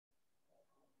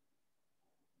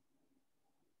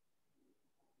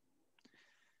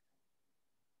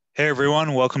Hey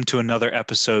everyone, welcome to another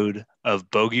episode of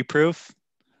Bogey Proof.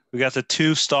 We got the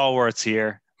two stalwarts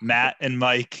here, Matt and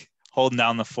Mike, holding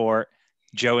down the fort.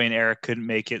 Joey and Eric couldn't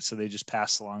make it, so they just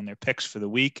passed along their picks for the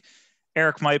week.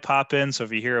 Eric might pop in, so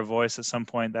if you hear a voice at some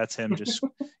point, that's him just,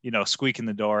 squeaking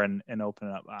the door and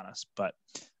opening up on us. But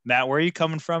Matt, where are you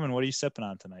coming from and what are you sipping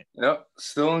on tonight? Yep,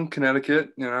 still in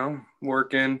Connecticut,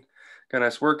 working. Got a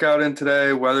nice workout in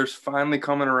today. Weather's finally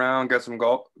coming around. Got some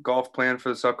golf planned for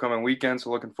this upcoming weekend, so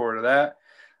looking forward to that.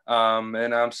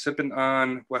 And I'm sipping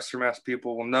on Western Mass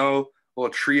people will know a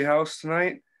little treehouse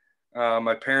tonight.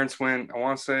 My parents went, I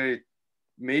want to say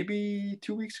maybe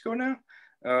 2 weeks ago now.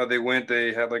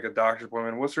 They had like a doctor's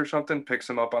appointment in Worcester or something, picks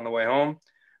them up on the way home.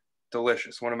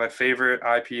 Delicious. One of my favorite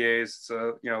IPAs. It's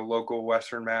a local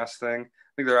Western Mass thing.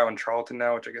 I think they're out in Charlton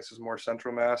now, which I guess is more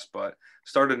Central Mass, but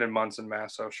started in Munson,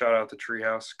 Mass. So shout out to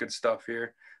Treehouse. Good stuff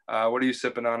here. What are you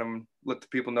sipping on, and let the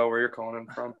people know where you're calling in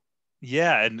from?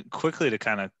 Yeah, and quickly to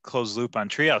kind of close loop on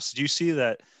Treehouse, did you see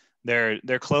that they're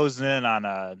closing in on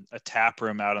a tap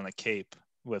room out on the Cape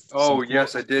with Oh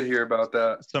yes, I did hear about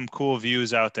that. some cool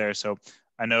views out there. So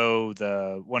I know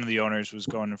the one of the owners was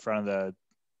going in front of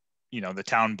the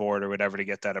town board or whatever to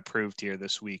get that approved here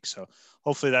this week. So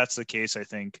hopefully that's the case. I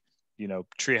think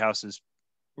Treehouse is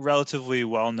relatively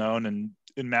well known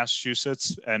in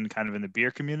Massachusetts and kind of in the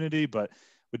beer community, but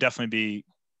would definitely be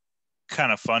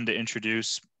kind of fun to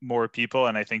introduce more people.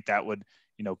 And I think that would,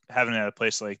 having it at a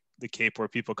place like the Cape where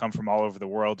people come from all over the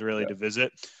world really Yeah. to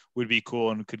visit would be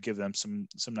cool and could give them some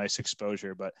nice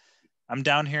exposure. But I'm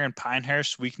down here in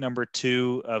Pinehurst, week number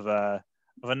 2 of a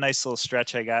nice little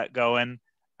stretch I got going.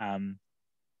 Um,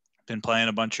 been playing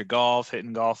a bunch of golf,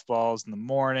 hitting golf balls in the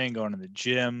morning, going to the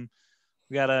gym.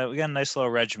 We got a nice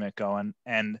little regiment going,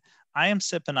 and I am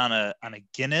sipping on a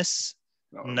Guinness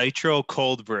Oh, Nitro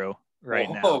cold brew right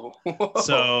now. whoa, whoa.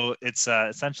 So it's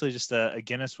essentially just a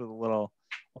Guinness with a little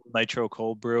nitro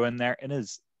cold brew in there. It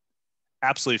is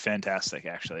absolutely fantastic,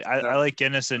 actually. I No, like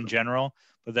Guinness in general,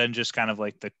 but then just kind of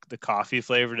like the coffee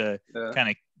flavor to yeah, kind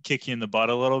of kick you in the butt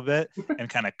a little bit and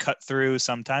kind of cut through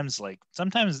sometimes. Like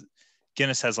sometimes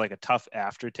Guinness has like a tough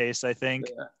aftertaste, I think,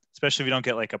 yeah, especially if you don't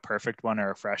get like a perfect one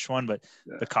or a fresh one, but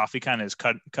yeah. the coffee kind of is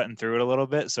cutting through it a little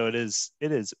bit. So it is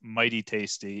mighty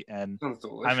tasty, and Sounds I'm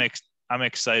delicious. ex- I'm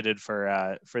excited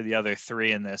for the other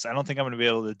three in this. I don't think I'm going to be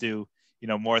able to do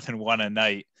more than one a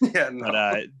night, Yeah, but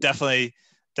no. definitely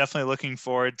looking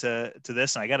forward to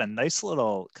this. And I got a nice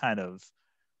little kind of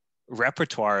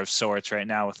repertoire of sorts right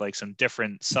now with like some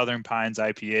different Southern Pines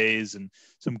IPAs and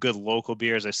some good local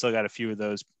beers. I still got a few of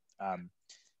those um,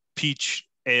 peach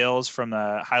ales from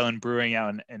the Highland Brewing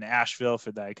out in Asheville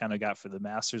for that I kind of got for the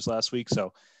Masters last week.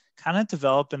 So kind of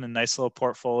developing a nice little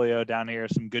portfolio down here,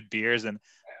 some good beers, and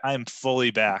I am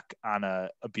fully back on a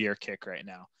beer kick right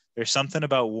now. There's something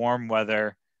about warm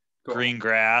weather, Cool. green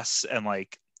grass, and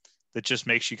like that just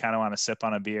makes you kind of want to sip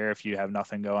on a beer if you have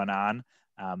nothing going on.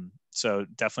 So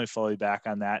definitely fully back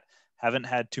on that. Haven't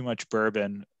had too much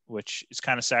bourbon, which is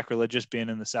kind of sacrilegious being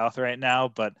in the South right now,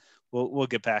 but we'll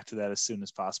get back to that as soon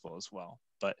as possible as well.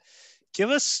 But give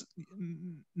us,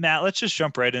 Matt, let's just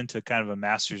jump right into kind of a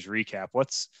Masters recap.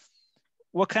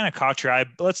 What kind of caught your eye?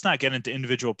 Let's not get into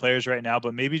individual players right now,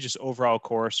 but maybe just overall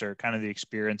course or kind of the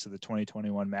experience of the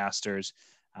 2021 Masters.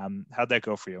 How'd that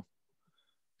go for you?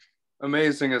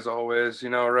 Amazing as always,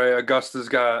 right? Augusta's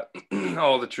got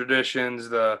all the traditions,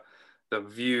 the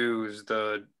views,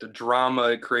 the drama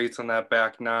it creates on that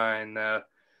back nine,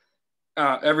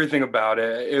 everything about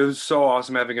it. It was so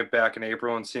awesome having it back in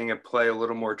April and seeing it play a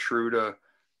little more true to,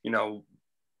 you know,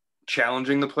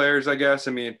 challenging the players, I guess.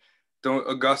 I mean, don't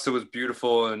Augusta was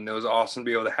beautiful and it was awesome to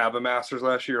be able to have a Masters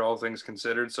last year, all things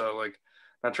considered. So like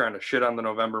not trying to shit on the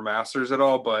November Masters at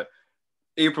all, but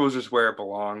April is just where it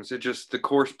belongs. It just the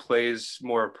course plays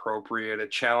more appropriate.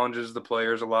 It challenges the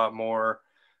players a lot more.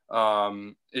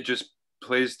 It just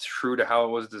plays true to how it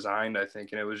was designed, I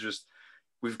think. And it was just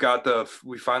we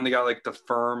finally got like the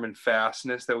firm and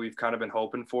fastness that we've kind of been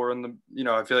hoping for. And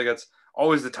I feel like that's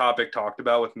always the topic talked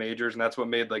about with majors, and that's what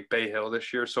made like Bay Hill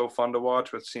this year so fun to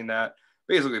watch. With seeing that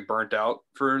basically burnt out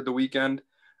for the weekend.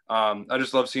 I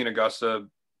just love seeing Augusta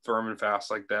firm and fast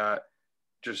like that.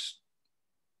 Just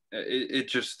I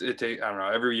don't know,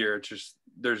 every year it's just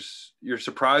you're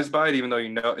surprised by it even though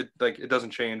it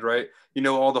doesn't change, right?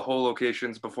 All the hole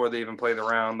locations before they even play the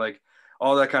round, like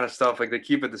all that kind of stuff, like they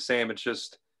keep it the same. It's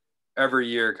just every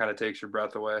year kind of takes your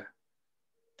breath away.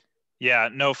 Yeah,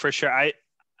 no, for sure.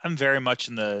 I'm very much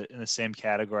in the same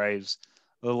category. I was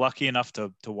lucky enough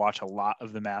to watch a lot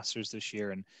of the Masters this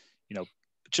year, and you know,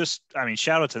 just I mean,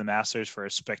 shout out to the Masters for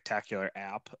a spectacular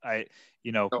app.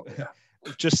 You know, Oh yeah.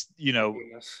 just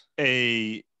Goodness.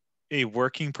 a a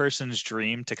working person's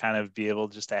dream to kind of be able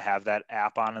just to have that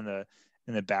app on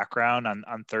in the background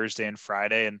on Thursday and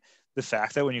Friday. And the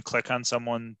fact that when you click on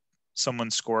someone's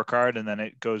scorecard and then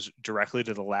it goes directly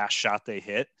to the last shot they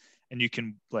hit, and you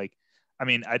can like, I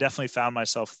mean, I definitely found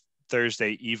myself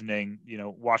Thursday evening,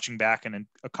 watching back in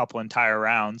a couple entire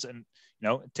rounds, and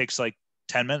it takes like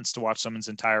 10 minutes to watch someone's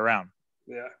entire round.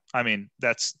 Yeah. I mean,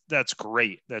 that's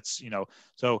great. That's,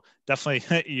 so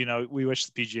definitely, we wish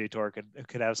the PGA Tour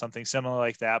could have something similar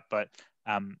like that, but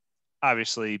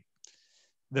obviously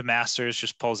the Masters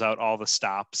just pulls out all the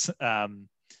stops.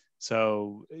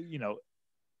 So, it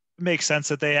makes sense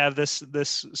that they have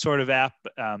this sort of app.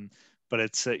 But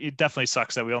it definitely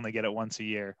sucks that we only get it once a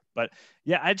year. But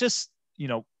yeah, I just,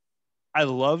 I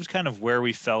loved kind of where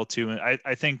we fell to. And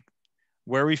I think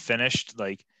where we finished,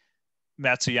 like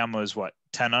Matsuyama was what,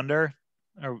 10 under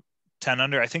or 10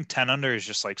 under. I think 10 under is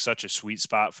just like such a sweet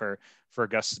spot for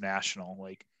Augusta National.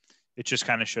 Like it just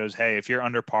kind of shows, hey, if you're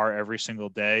under par every single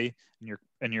day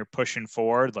and you're pushing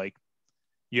forward, like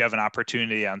you have an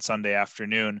opportunity on Sunday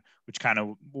afternoon, which kind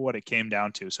of what it came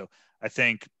down to. So I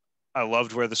think I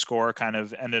loved where the score kind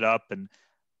of ended up. And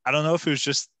I don't know if it was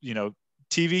just,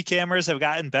 TV cameras have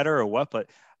gotten better or what, but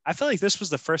I feel like this was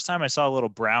the first time I saw a little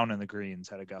brown in the greens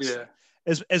at Augusta.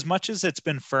 Yeah. As much as it's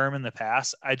been firm in the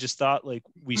past, I just thought like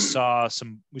we saw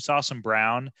some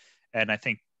brown. And I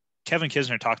think Kevin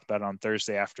Kisner talked about it on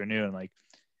Thursday afternoon. Like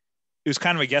it was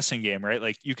kind of a guessing game, right?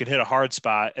 Like you could hit a hard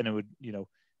spot and it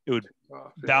would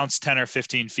bounce 10 or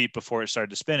 15 feet before it started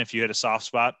to spin. If you hit a soft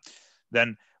spot,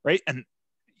 then right. And,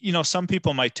 some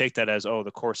people might take that as, oh, the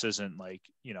course isn't like,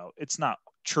 it's not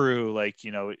true. Like,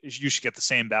 you should get the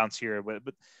same bounce here,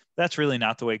 but that's really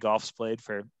not the way golf's played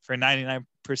for 99%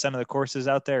 of the courses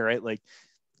out there, right? Like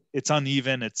it's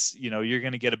uneven. It's, you're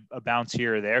going to get a bounce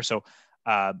here or there. So,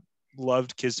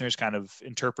 loved Kisner's kind of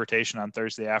interpretation on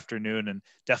Thursday afternoon, and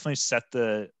definitely set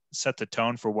the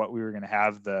tone for what we were going to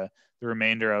have the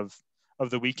remainder of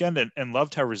the weekend, and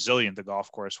loved how resilient the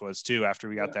golf course was too after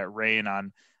we got that rain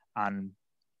on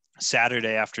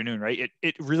Saturday afternoon, right?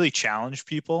 It really challenged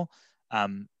people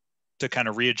to kind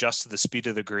of readjust to the speed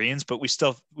of the greens, but we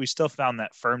still found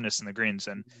that firmness in the greens.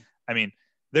 And I mean,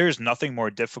 there's nothing more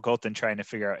difficult than trying to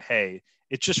figure out, hey,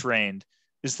 it just rained.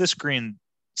 Is this green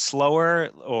slower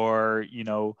or,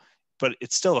 but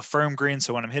it's still a firm green.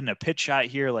 So when I'm hitting a pitch shot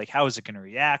here, like how is it going to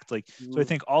react? Like, so I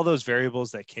think all those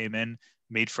variables that came in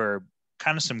made for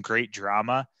kind of some great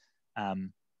drama,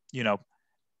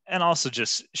 and also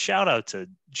just shout out to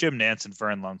Jim Nantz and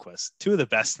Vern Lundquist, two of the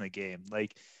best in the game.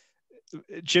 Like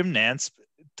Jim Nantz,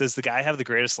 does the guy have the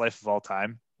greatest life of all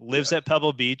time? Lives at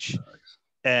Pebble Beach,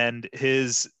 and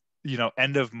his,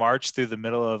 end of March through the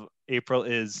middle of April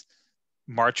is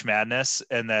March Madness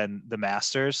and then the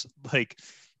Masters. Like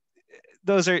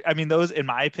those, in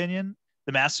my opinion,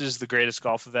 the Masters is the greatest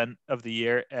golf event of the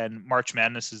year, and March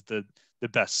Madness is the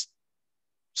best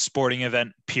sporting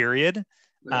event, period.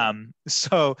 Yeah.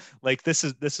 So like this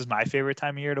is my favorite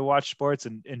time of year to watch sports,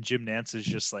 and Jim Nantz is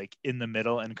just like in the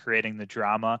middle and creating the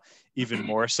drama even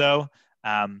more so.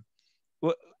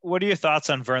 What are your thoughts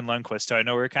on Vern Lundquist? I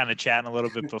know we were kind of chatting a little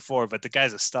bit before, but the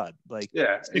guy's a stud. Like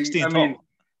 16th hole.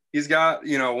 He's got,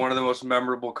 one of the most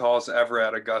memorable calls ever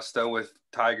at Augusta with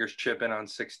Tiger's chip in on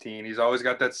 16. He's always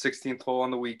got that 16th hole on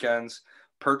the weekends,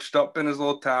 perched up in his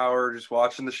little tower, just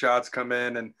watching the shots come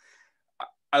in. And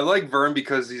I like Vern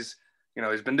because he's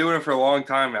been doing it for a long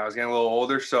time now. He's getting a little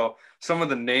older, so some of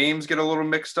the names get a little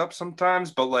mixed up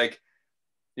sometimes, but like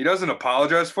he doesn't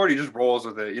apologize for it. He just rolls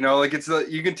with it. Like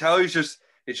you can tell it's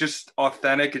just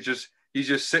authentic. He's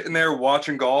just sitting there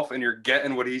watching golf and you're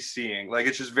getting what he's seeing. Like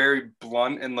it's just very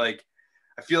blunt, and like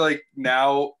I feel like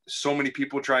now so many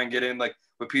people try and get in like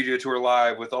with PGA Tour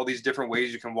Live, with all these different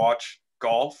ways you can watch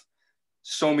golf.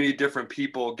 So many different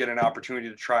people get an opportunity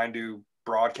to try and do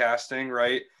broadcasting,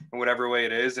 right, in whatever way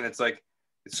it is, and it's like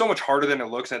it's so much harder than it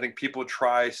looks. I think people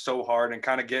try so hard and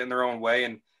kind of get in their own way,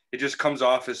 and it just comes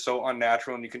off as so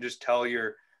unnatural, and you can just tell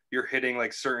you're hitting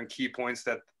like certain key points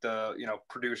that the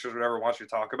producers whatever wants you to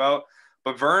talk about.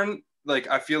 But Vern, like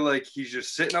I feel like he's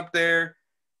just sitting up there,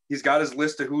 he's got his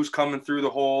list of who's coming through the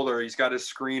hole, or he's got his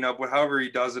screen up, however he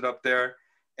does it up there,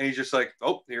 and he's just like,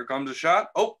 oh, here comes a shot.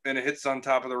 Oh, and it hits on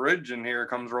top of the ridge, and here it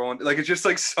comes rolling. Like, it's just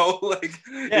like so, like,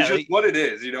 it's just what it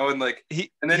is, and like,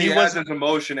 and then he adds his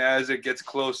emotion as it gets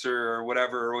closer or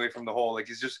whatever away from the hole. Like,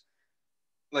 he's just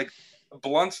like,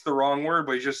 blunt's the wrong word,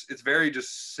 but it's very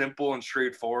just simple and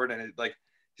straightforward. And it like,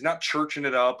 he's not churching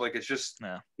it up. Like, it's just,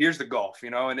 here's the golf,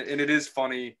 and it is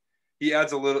funny. He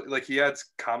adds a little, like, he adds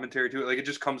commentary to it. Like, it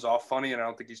just comes off funny, and I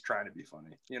don't think he's trying to be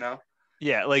funny,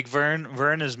 Yeah, like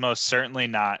Vern is most certainly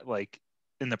not like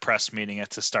in the press meeting at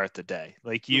to start the day.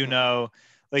 Like, he's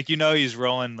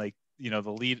rolling, like,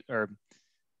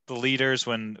 the leaders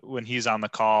when he's on the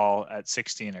call at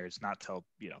 16ers, not till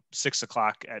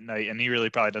 6:00 at night, and he really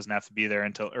probably doesn't have to be there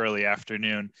until early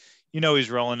afternoon. He's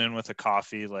rolling in with a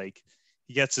coffee, like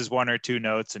he gets his one or two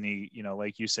notes, and he,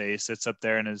 like you say, he sits up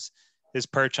there in his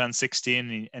perch on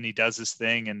 16, and he does his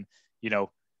thing, and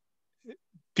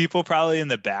people probably in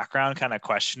the background kind of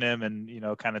question him and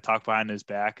kind of talk behind his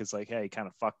back, is like, hey, he kind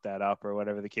of fucked that up or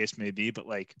whatever the case may be, but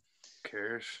like,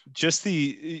 cares. Just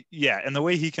and the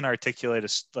way he can articulate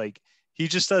he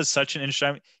just does such an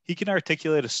interesting. He can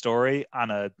articulate a story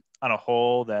on a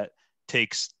hole that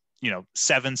takes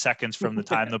 7 seconds from the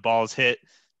time the ball's hit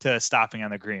to stopping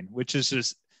on the green, which is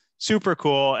just super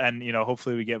cool. And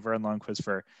hopefully we get Vern Lundquist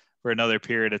for another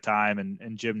period of time.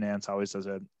 And Jim Nantz always does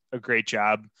a great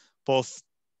job, both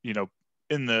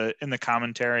in the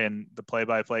commentary and the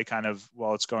play-by-play kind of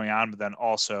while it's going on, but then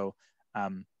also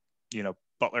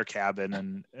Butler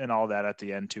Cabin and all that at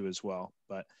the end too as well.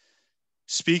 But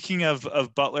speaking of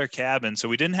Butler Cabin, so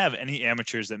we didn't have any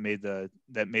amateurs that made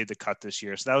the cut this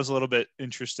year, so that was a little bit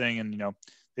interesting. And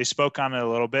they spoke on it a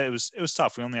little bit. It was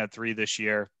tough. We only had 3 this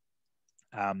year.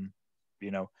 No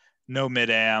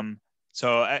mid-am.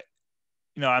 So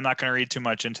I'm not going to read too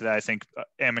much into that. I think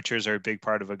amateurs are a big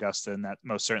part of Augusta, and that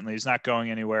most certainly is not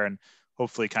going anywhere. And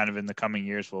hopefully kind of in the coming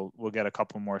years, we'll get a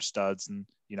couple more studs and,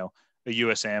 a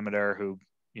U.S. amateur who,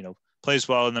 plays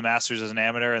well in the Masters as an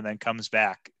amateur and then comes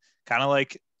back, kind of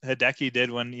like Hideki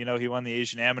did when, he won the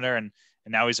Asian amateur and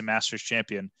now he's a Masters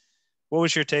champion. What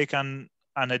was your take on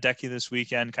Hideki this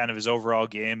weekend, kind of his overall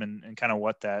game and kind of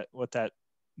what that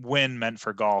win meant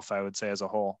for golf, I would say, as a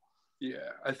whole? Yeah,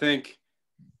 I think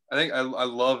I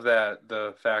love that,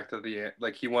 the fact that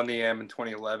he won the AM in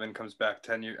 2011, comes back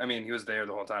 10 years. I mean, he was there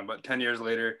the whole time, but 10 years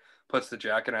later puts the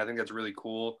jacket. And I think that's really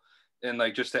cool. And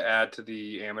like, just to add to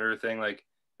the amateur thing, like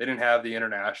they didn't have the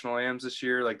international AMs this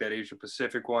year, like that Asia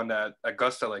Pacific one that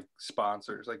Augusta like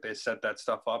sponsors, like they set that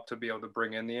stuff up to be able to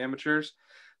bring in the amateurs.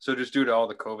 So just due to all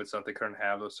the COVID stuff, they couldn't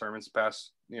have those tournaments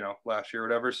past, last year or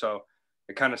whatever. So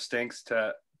it kind of stinks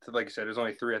to like you said, there's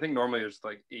only 3. I think normally there's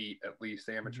like 8 at least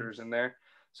amateurs in there.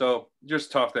 So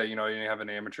just tough that, you have an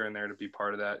amateur in there to be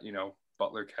part of that,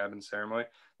 Butler Cabin ceremony.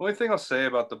 The only thing I'll say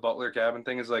about the Butler Cabin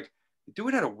thing is like, you do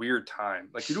it at a weird time.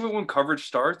 Like you do it when coverage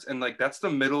starts, and like that's the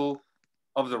middle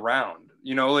of the round.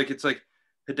 Like it's like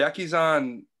Hideki's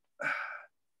on.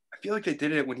 I feel like they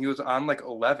did it when he was on like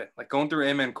 11, like going through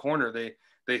Amen Corner.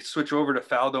 They switch over to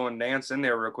Faldo and Nance in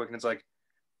there real quick, and it's like,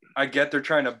 I get they're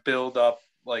trying to build up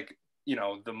like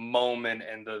the moment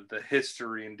and the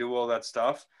history and do all that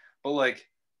stuff, but like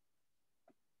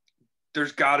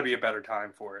there's got to be a better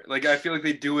time for it. Like I feel like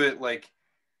they do it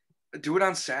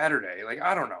on Saturday. Like,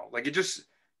 I don't know. Like it just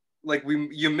like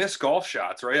you miss golf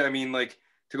shots, right? I mean, like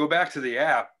to go back to the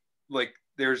app, like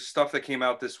there's stuff that came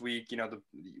out this week,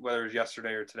 whether it was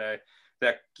yesterday or today,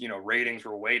 that, ratings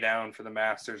were way down for the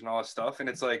Masters and all this stuff. And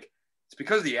it's like, it's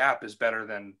because the app is better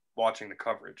than watching the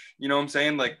coverage. You know what I'm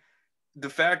saying? Like the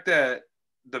fact that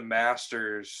the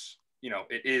Masters,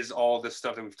 it is all this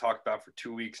stuff that we've talked about for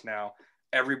 2 weeks now.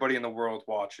 Everybody in the world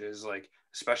watches, like,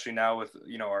 especially now with,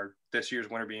 our this year's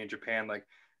winter being in Japan, like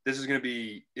this is going to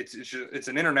be, it's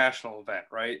an international event,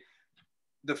 right?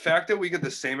 The fact that we get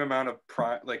the same amount of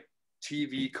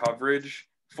TV coverage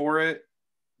for it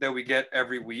that we get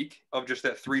every week of just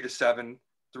that 3 to 7,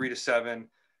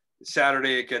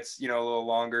 Saturday it gets, a little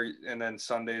longer, and then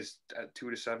Sundays at 2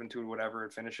 to 7, 2 to whatever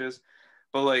it finishes.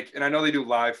 But like, and I know they do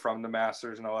live from the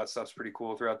Masters and all that stuff's pretty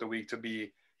cool throughout the week to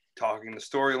be talking the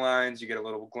storylines. You get a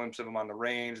little glimpse of them on the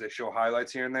range. They show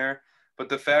highlights here and there. But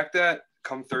the fact that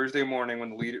come Thursday morning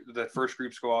when the first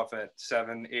groups go off at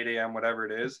 7, 8 a.m., whatever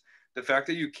it is, the fact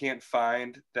that you can't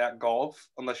find that golf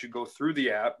unless you go through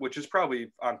the app, which is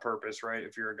probably on purpose, right,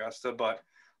 if you're Augusta. But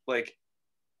like,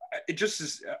 it just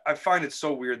is, I find it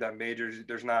so weird that majors,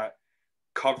 there's not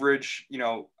coverage.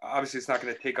 Obviously it's not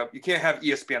going to take up, you can't have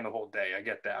ESPN the whole day. I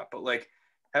get that. But like,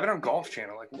 have it on Golf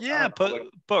Channel. Like, yeah,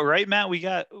 but right, Matt, we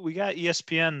got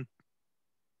ESPN.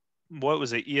 What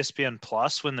was it? ESPN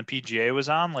Plus when the PGA was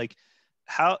on. Like,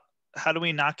 how do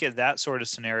we not get that sort of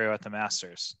scenario at the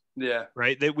Masters? Yeah,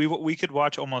 right. We could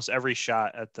watch almost every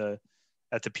shot at the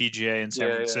PGA in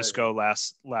San Francisco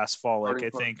last fall. Like, I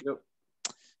think,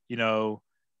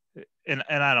 and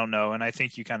I don't know, and I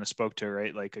think you kind of spoke to it,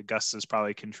 right? Like Augusta's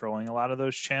probably controlling a lot of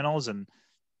those channels, and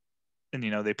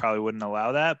they probably wouldn't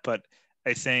allow that, but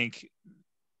I think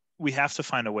we have to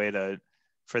find a way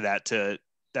for that to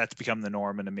become the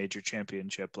norm in a major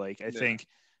championship. Like, I think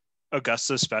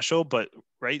Augusta's special, but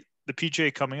right, the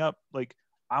PGA coming up, like,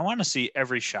 I want to see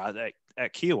every shot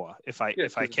at Kiowa if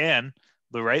I can,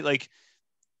 but right, like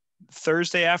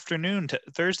Thursday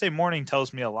morning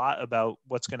tells me a lot about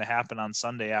what's going to happen on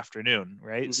Sunday afternoon,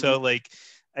 right? Mm-hmm. So like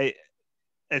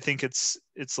I think it's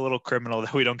a little criminal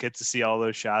that we don't get to see all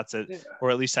those shots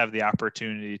or at least have the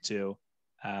opportunity to.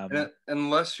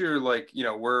 Unless you're like,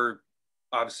 we're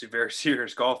obviously very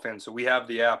serious golf fans, so we have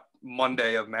the app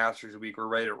Monday of Masters Week, we're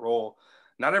ready to roll.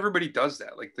 Not everybody does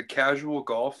that. Like the casual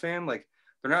golf fan, like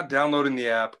they're not downloading the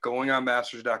app, going on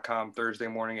masters.com Thursday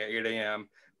morning at 8 a.m.,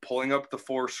 pulling up the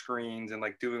 4 screens and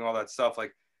like doing all that stuff.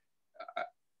 Like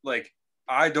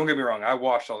I don't get me wrong, I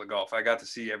watched all the golf. I got to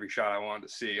see every shot I wanted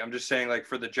to see. I'm just saying, like,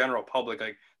 for the general public,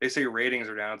 like they say ratings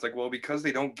are down. It's like, well, because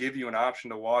they don't give you an option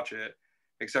to watch it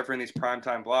except for in these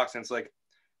primetime blocks. And it's like,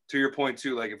 to your point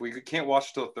too, like if we can't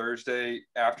watch till Thursday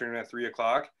afternoon at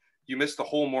 3:00, you miss the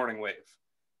whole morning wave.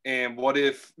 And what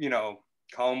if,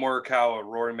 Colin Morikawa,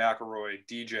 Rory McIlroy,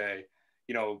 DJ,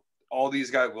 all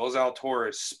these guys, Will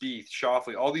Zalatoris, Spieth,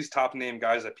 Schauffele, all these top name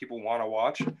guys that people want to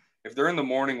watch. If they're in the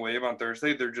morning wave on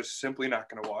Thursday, they're just simply not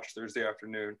going to watch Thursday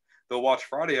afternoon. They'll watch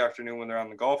Friday afternoon when they're on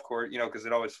the golf court, because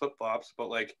it always flip flops. But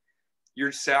like,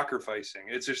 you're sacrificing.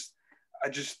 It's just,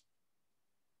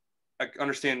 I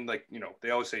understand, like, they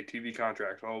always say TV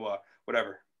contracts, blah, blah, blah,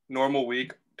 whatever. Normal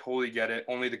week, totally get it.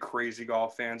 Only the crazy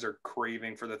golf fans are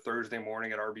craving for the Thursday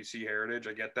morning at RBC Heritage.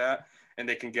 I get that. And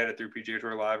they can get it through PGA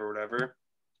Tour Live or whatever.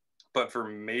 But for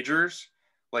majors,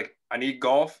 like, I need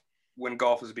golf when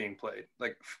golf is being played.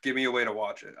 Like, give me a way to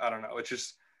watch it. I don't know. It's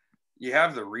just, you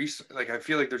have the I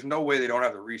feel like there's no way they don't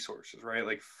have the resources, right?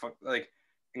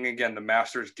 And again, the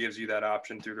Masters gives you that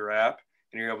option through their app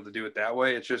and you're able to do it that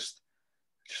way. It's just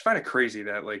find it crazy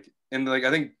that I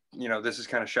think, this is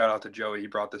kind of shout out to Joey. He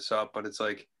brought this up, but it's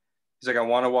like, he's like, I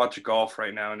want to watch golf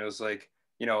right now. And it was like,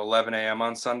 11 a.m.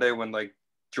 on Sunday when like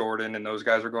Jordan and those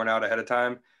guys were going out ahead of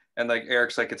time. And like,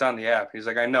 Eric's like, it's on the app. He's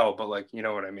like, I know, but like, you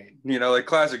know what I mean? Like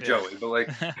classic Joey, but like,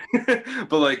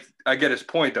 but like, I get his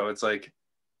point though. It's like,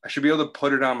 I should be able to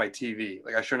put it on my TV.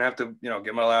 Like I shouldn't have to,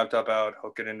 get my laptop out,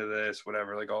 hook it into this,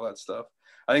 whatever, like all that stuff.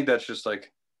 I think that's just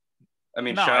like,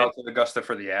 shout out to Augusta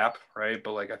for the app, right?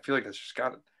 But like, I feel like that's just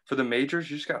got for the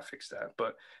majors, you just got to fix that.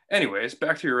 But anyways,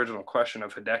 back to your original question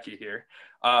of Hideki here.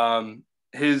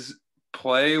 His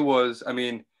play was,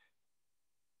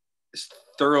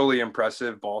 thoroughly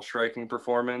impressive ball striking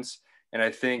performance. And I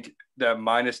think that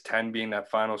 -10 being that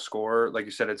final score, like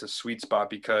you said, it's a sweet spot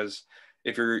because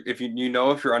if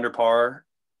you're under par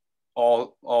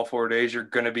all 4 days, you're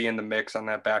going to be in the mix on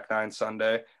that back nine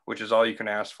Sunday, which is all you can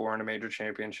ask for in a major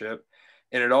championship.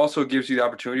 And it also gives you the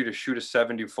opportunity to shoot a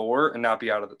 74 and not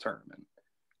be out of the tournament.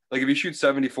 Like if you shoot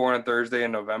 74 on Thursday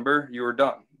in November, you were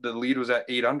done. The lead was at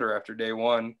 8 under after day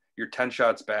one. You're 10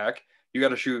 shots back. You got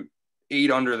to shoot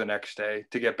 8 under the next day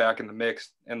to get back in the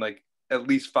mix and like at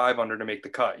least 5 under to make the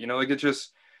cut.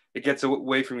 It gets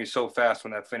away from you so fast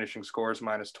when that finishing score is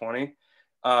 -20.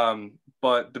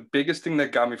 But the biggest thing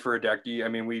that got me for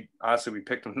Hideki, we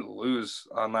picked him to lose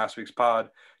on last week's pod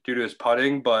due to his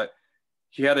putting, but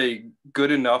he had a good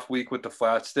enough week with the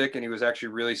flat stick, and he was actually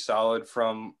really solid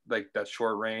from like that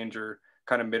short range or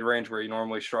kind of mid range where he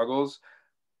normally struggles.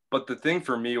 But the thing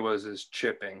for me was his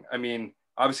chipping.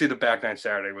 Obviously the back nine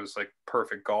Saturday was like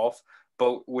perfect golf,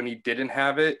 but when he didn't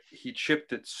have it, he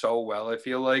chipped it so well. I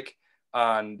feel like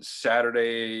on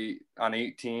Saturday on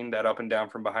 18, that up and down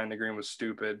from behind the green was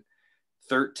stupid.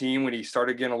 13, when he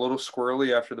started getting a little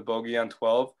squirrely after the bogey on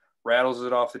 12, rattles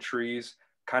it off the trees,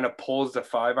 kind of pulls the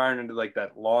 5-iron into like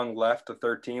that long left to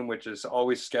 13, which is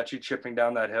always sketchy, chipping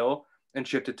down that hill, and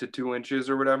chipped it to 2 inches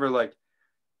or whatever. Like,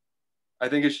 I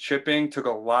think his chipping took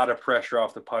a lot of pressure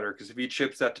off the putter, because if he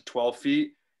chips that to 12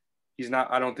 feet,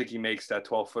 I don't think he makes that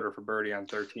 12-footer for birdie on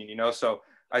 13, So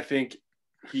I think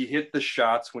he hit the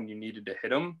shots when you needed to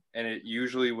hit them, and it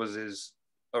usually was his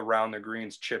around the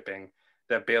greens chipping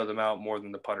that bailed him out more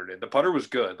than the putter did. The putter was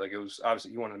good. Like, it was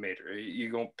obviously, he won the major.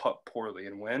 You don't putt poorly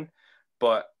and win.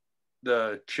 But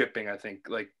the chipping, I think,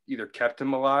 like either kept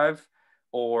him alive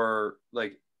or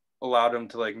like allowed him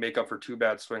to like make up for 2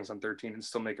 bad swings on 13 and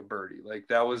still make a birdie. Like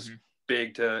that was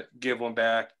big, to give one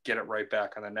back, get it right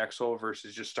back on the next hole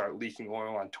versus just start leaking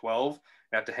oil on 12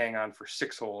 and have to hang on for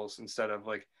 6 holes instead of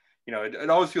like, it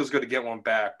always feels good to get one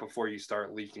back before you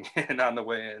start leaking in on the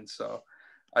way in. So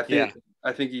I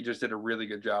think he just did a really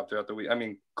good job throughout the week.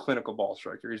 Clinical ball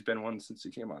striker. He's been one since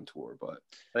he came on tour, but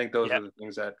I think those are the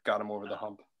things that got him over the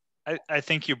hump. I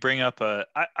think you bring up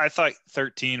I thought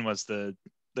 13 was the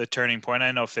turning point.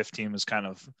 I know 15 was kind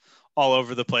of all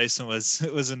over the place and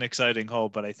it was an exciting hole,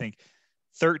 but I think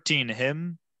 13,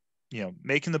 him,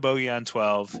 making the bogey on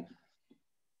 12,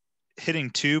 hitting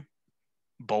 2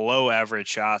 below average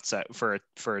shots for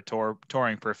a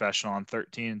touring professional on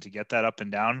 13 to get that up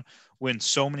and down when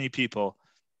so many people,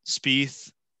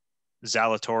 Spieth,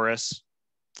 Zalatoris,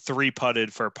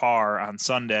 3-putted for par on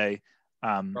Sunday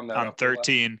on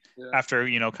 13 after,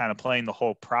 kind of playing the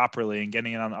hole properly and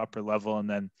getting it on the upper level. And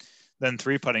then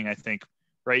 3-putting, I think,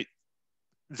 right.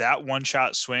 That one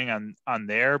shot swing on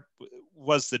there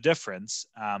was the difference,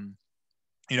 and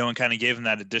kind of gave him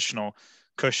that additional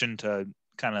cushion to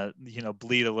kind of,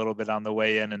 bleed a little bit on the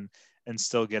way in and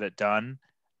still get it done.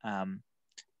 And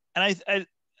I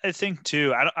think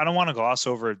too, I don't want to gloss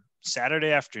over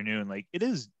Saturday afternoon. Like it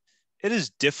is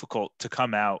difficult to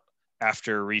come out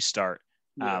after a restart,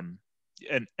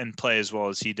 and play as well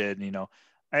as he did.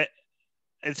 I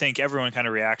think everyone kind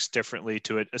of reacts differently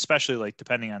to it, especially like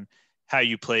depending on how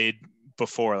you played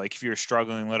before. Like if you're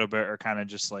struggling a little bit or kind of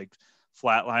just like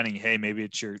flatlining, hey, maybe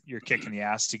it's your kick in the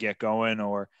ass to get going,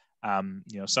 or a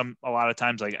lot of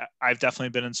times, like I've definitely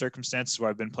been in circumstances where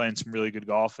I've been playing some really good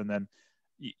golf and then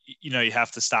you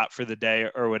have to stop for the day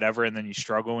or whatever, and then you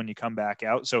struggle when you come back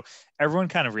out. So everyone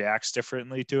kind of reacts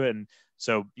differently to it. And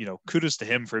so, kudos to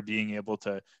him for being able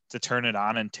to turn it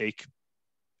on and take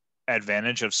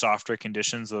advantage of softer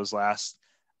conditions those last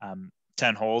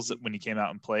 10 holes when he came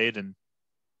out and played. And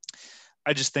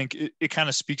I just think it kind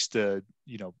of speaks to,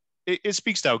 it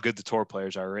speaks to how good the tour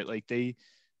players are, right? Like they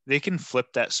can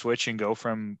flip that switch and go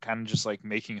from kind of just like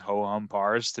making ho-hum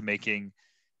pars to making,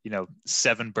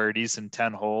 7 birdies in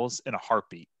 10 holes in a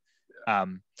heartbeat.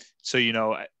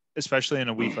 So, especially in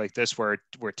a week like this where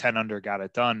 10 under got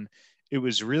it done, it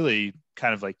was really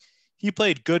kind of like he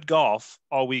played good golf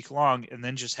all week long and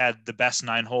then just had the best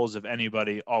 9 holes of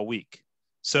anybody all week.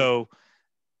 So,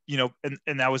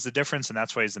 and that was the difference. And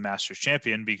that's why he's the Masters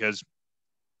champion, because,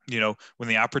 when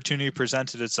the opportunity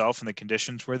presented itself and the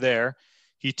conditions were there,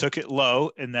 he took it low.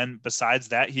 And then besides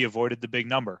that, he avoided the big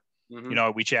number.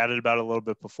 Mm-hmm. We chatted about it a little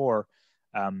bit before.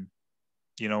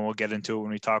 We'll get into it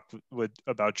when we talk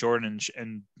about Jordan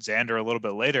and Xander a little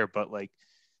bit later, but like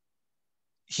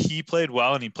he played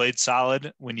well and he played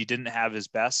solid when he didn't have his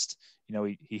best.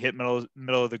 He hit middle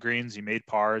of the greens. He made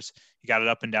pars. He got it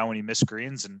up and down when he missed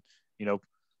greens, and,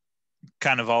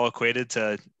 kind of all equated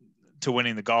to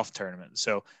winning the golf tournament.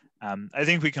 So I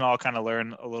think we can all kind of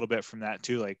learn a little bit from that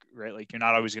too. Like, right. Like you're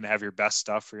not always going to have your best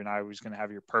stuff, or you're not always going to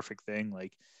have your perfect thing.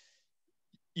 Like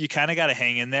you kind of got to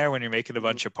hang in there when you're making a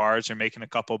bunch of pars or making a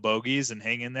couple bogeys, and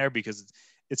hang in there because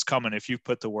it's coming. If you've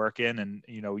put the work in and,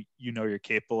 you're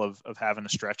capable of having a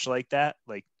stretch like that,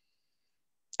 like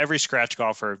every scratch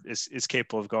golfer is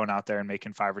capable of going out there and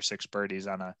making 5 or 6 birdies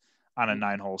on a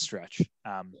 9-hole stretch.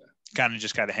 Kind of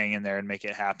just got to hang in there and make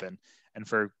it happen. And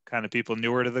for kind of people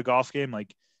newer to the golf game,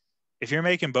 like if you're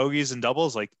making bogeys and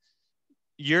doubles, like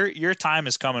your time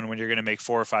is coming when you're going to make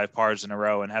 4 or 5 pars in a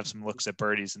row and have some looks at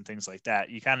birdies and things like that.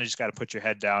 You kind of just got to put your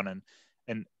head down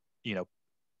and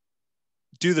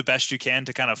do the best you can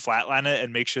to kind of flatline it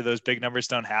and make sure those big numbers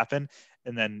don't happen.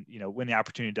 And then, when the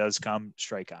opportunity does come,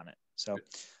 strike on it. So,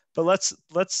 but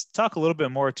let's talk a little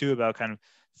bit more too about kind of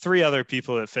 3 other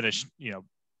people that finished,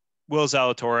 Will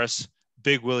Zalatoris,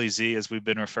 Big Willie Z, as we've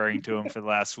been referring to him for the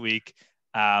last week,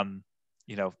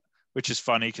 which is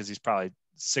funny because he's probably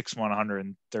 6'1",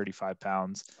 135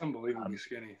 pounds. Unbelievably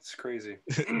skinny. It's crazy.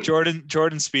 Jordan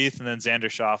Spieth and then Xander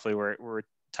Schauffele were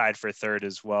tied for 3rd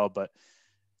as well. But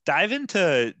dive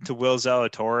into Will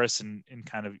Zalatoris and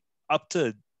kind of up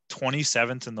to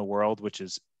 27th in the world, which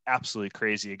is absolutely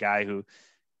crazy. A guy who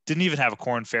didn't even have a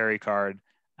Korn Ferry card,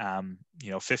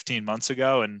 15 months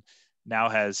ago, and now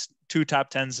has 2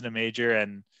 top 10s in a major,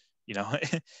 and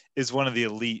is one of the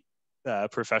elite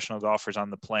professional golfers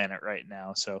on the planet right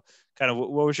now. So kind of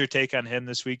what was your take on him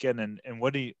this weekend, and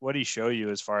what did he show you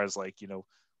as far as like,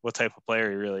 what type of player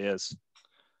he really is?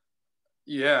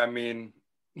 Yeah, I mean,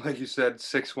 like you said,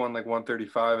 6'1", like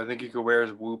 135. I think he could wear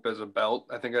his whoop as a belt.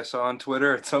 I think I saw on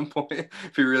Twitter at some point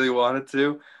if he really wanted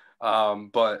to.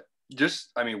 But just,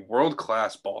 I mean,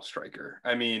 world-class ball striker.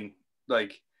 I mean,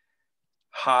 like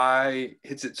high,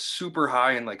 hits it super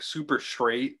high and like super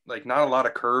straight, like not a lot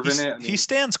of curve in it. I mean, he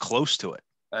stands close to it.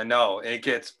 I know. And it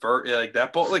gets like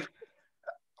that ball. Like,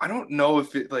 I don't know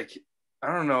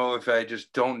if I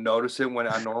just don't notice it when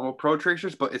on normal pro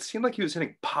tracers, but it seemed like he was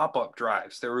hitting pop-up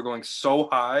drives. They were going so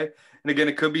high. And again,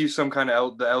 it could be some kind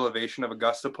of the elevation of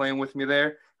Augusta playing with me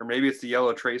there, or maybe it's the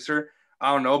yellow tracer.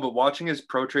 I don't know, but watching his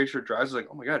pro tracer drives, like,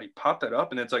 oh my God, he popped that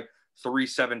up, and it's like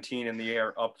 317 in the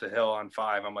air up the hill on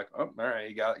 5. I'm like, oh, all right,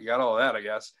 you got all that, I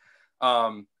guess.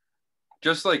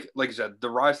 Just like you said, the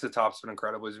rise to the top's been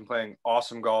incredible. He's been playing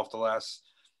awesome golf the last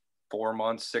 4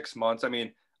 months, 6 months. I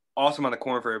mean, awesome on the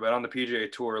Korn Ferry, but on the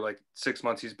PGA Tour, like 6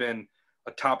 months, he's been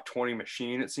a top 20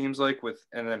 machine, it seems like,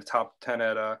 and then a top 10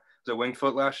 at was it Winged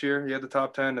Foot last year? He had the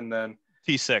top 10, and then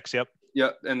T6, yep.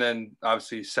 Yep, and then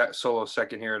obviously solo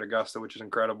second here at Augusta, which is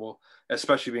incredible,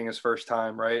 especially being his first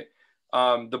time, right?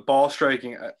 The ball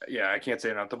striking, I can't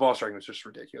say enough. The ball striking was just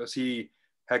ridiculous. He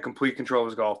had complete control of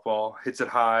his golf ball, hits it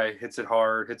high, hits it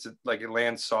hard, hits it like it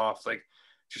lands soft, like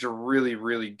just a really,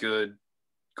 really good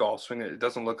golf swing. It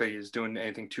doesn't look like he's doing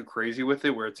anything too crazy with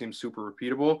it, where it seems super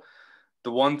repeatable.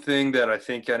 The one thing that I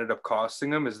think ended up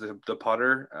costing him is the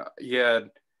putter. He had,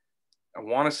 I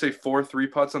want to say 4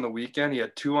 3-putts on the weekend. He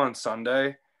had 2 on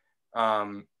Sunday.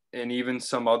 And even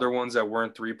some other ones that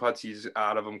weren't 3-putts, he's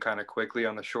out of them kind of quickly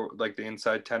on the short, like the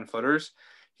inside 10 footers.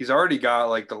 He's already got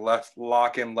like the left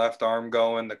lock in left arm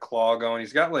going, the claw going.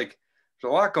 He's got like,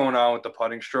 there's a lot going on with the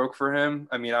putting stroke for him.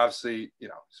 I mean, obviously, he's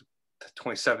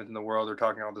 27th in the world. They're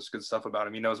talking all this good stuff about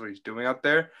him. He knows what he's doing out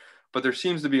there, but there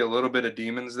seems to be a little bit of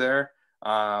demons there,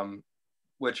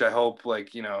 which I hope,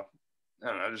 like, I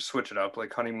don't know, just switch it up,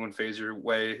 like honeymoon phase your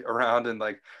way around, and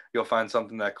like you'll find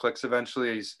something that clicks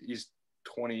eventually. He's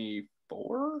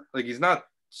 24, like he's not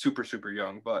super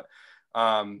young, but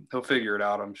he'll figure it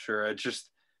out, I'm sure. It just,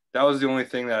 that was the only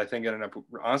thing that I think ended up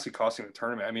honestly costing the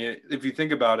tournament. I mean, if you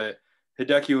think about it,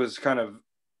 Hideki was kind of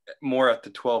more at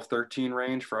the 12-13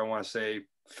 range for, I want to say,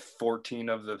 14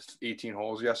 of the 18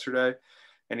 holes yesterday,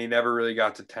 and he never really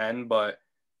got to 10, but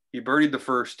he birdied the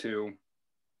first 2.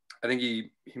 I think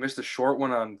he missed a short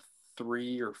one on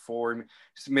 3 or 4.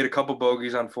 He made a couple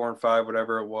bogeys on 4 and 5,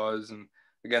 whatever it was. And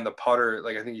again, the putter,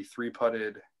 like I think he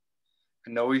 3-putted.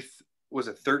 I know was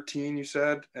it 13, you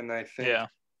said? And I think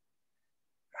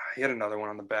he had another one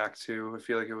on the back too. I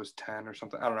feel like it was 10 or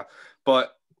something. I don't know.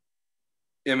 But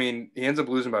I mean, he ends up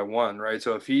losing by 1, right?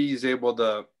 So if he's able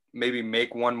to maybe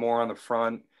make one more on the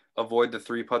front, avoid the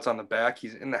 3-putts on the back,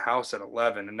 he's in the house at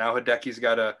 11. And now Hideki's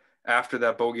got to, after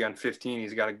that bogey on 15,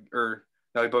 he's got to, or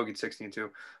no, he bogeyed 16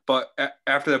 too. But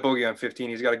after that bogey on 15,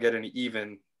 he's got to get an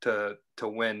even to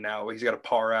win. Now he's got to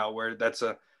par out, where that's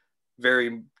a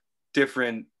very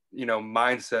different,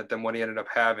 mindset than what he ended up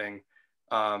having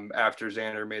after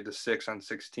Xander made the 6 on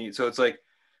 16. So it's like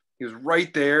he was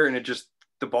right there, and it just,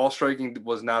 the ball striking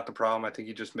was not the problem. I think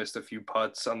he just missed a few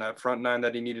putts on that front 9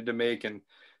 that he needed to make, and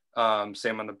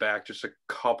same on the back, just a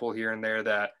couple here and there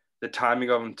that. The timing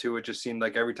of him too, it just seemed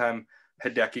like every time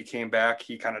Hideki came back,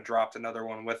 he kind of dropped another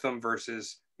one with him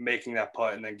versus making that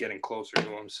putt and then getting closer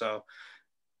to him. So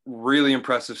really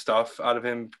impressive stuff out of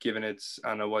him, given it's, I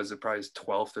don't know, was it probably his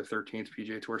 12th or 13th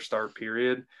PGA Tour start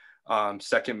period.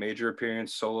 Second major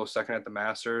appearance, solo second at the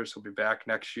Masters. He'll be back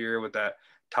next year with that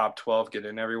top 12, get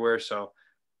in everywhere. So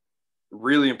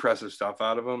really impressive stuff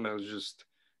out of him. It was just,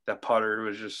 that putter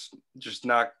was just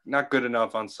not good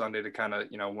enough on Sunday to kind of,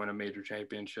 win a major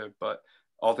championship, but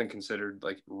all things considered,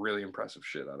 like really impressive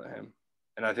shit out of him.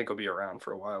 And I think he'll be around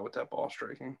for a while with that ball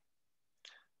striking.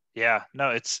 Yeah,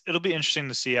 no, it'll be interesting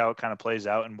to see how it kind of plays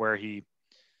out and where he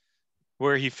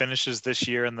finishes this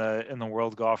year in the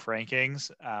world golf rankings.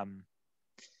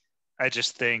 I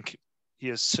just think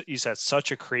he's had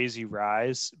such a crazy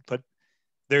rise, but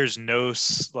there's no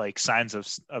like signs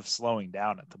of slowing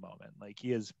down at the moment. Like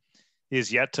he's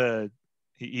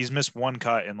missed 1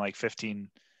 cut in like 15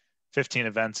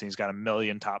 events, and he's got 1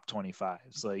 million top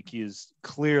 25s. Like he is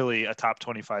clearly a top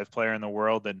 25 player in the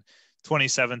world, and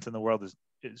 27th in the world is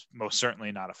most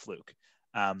certainly not a fluke.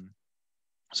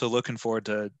 So looking forward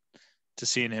to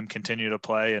seeing him continue to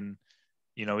play. And,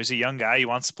 he's a young guy. He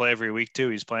wants to play every week too.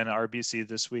 He's playing at RBC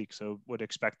this week, so would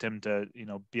expect him to,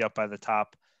 be up by the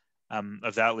top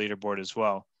of that leaderboard as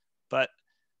well. But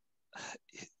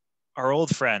our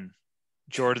old friend,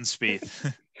 Jordan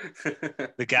Spieth,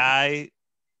 the guy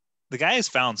has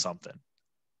found something.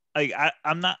 Like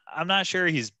I'm not sure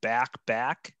he's back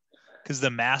because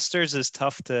the Masters is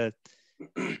tough to,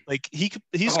 like he's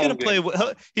going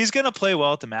to play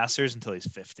well at the Masters until he's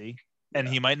 50, and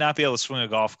he might not be able to swing a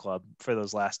golf club for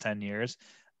those last 10 years.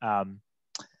 But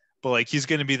like he's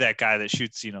going to be that guy that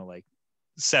shoots, like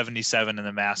 77 in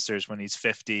the Masters when he's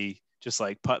 50, just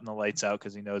like putting the lights out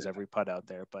because he knows every putt out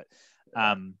there. But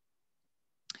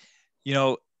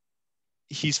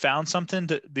he's found something,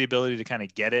 the ability to kind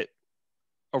of get it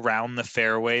around the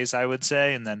fairways, I would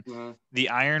say. And then the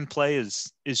iron play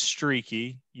is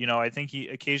streaky. I think he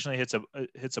occasionally hits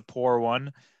a poor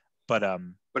one, but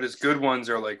his good ones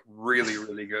are like really,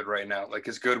 really good right now. Like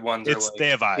his good ones are like, they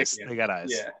have eyes. They got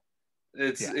eyes. Yeah.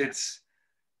 It's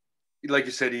like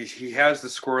you said, he has the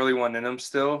squirrely one in him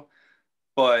still,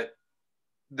 but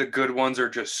the good ones are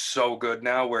just so good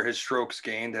now, where his strokes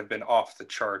gained have been off the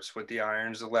charts with the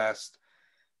irons the last,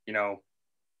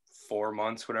 4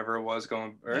 months, whatever it was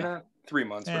going, or not 3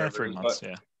 months, whatever. 3 months,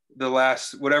 yeah. the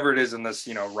last, whatever it is in this,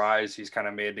 rise he's kind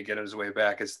of made to get his way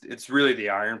back. It's really the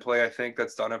iron play, I think,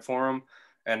 that's done it for him.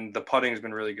 And the putting has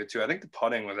been really good too. I think the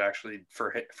putting was actually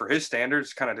for his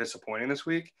standards kind of disappointing this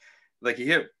week. Like he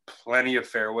hit plenty of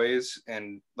fairways,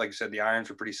 and like you said, the irons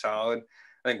were pretty solid.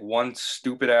 I think one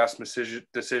stupid ass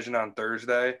decision on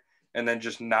Thursday, and then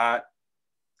just not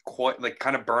quite, like,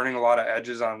 kind of burning a lot of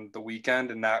edges on the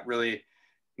weekend and not really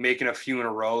making a few in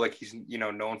a row like he's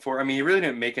known for. I mean, he really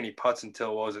didn't make any putts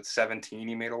until, what was it, 17?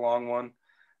 He made a long one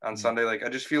on Sunday. Like, I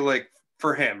just feel like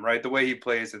for him, right, the way he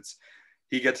plays,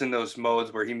 he gets in those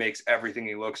modes where he makes everything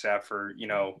he looks at for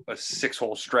a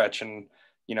 6-hole stretch, and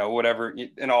whatever,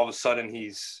 and all of a sudden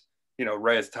he's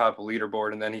right at the top of the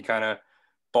leaderboard, and then he kind of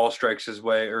ball strikes his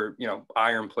way, or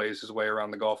iron plays his way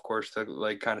around the golf course to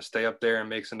like kind of stay up there and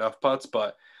makes enough putts.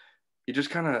 But he just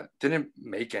kind of didn't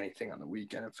make anything on the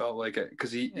weekend. It felt like it,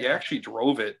 because he actually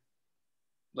drove it,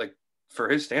 like, for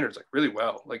his standards, like, really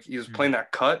well. Like, he was playing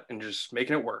that cut and just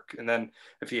making it work. And then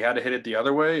if he had to hit it the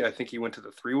other way, I think he went to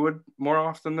the 3-wood more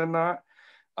often than not,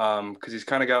 because he's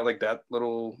kind of got like that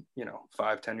little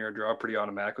 5-10 yard draw pretty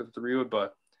automatic with the 3-wood.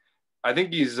 But I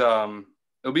think it'll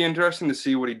be interesting to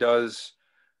see what he does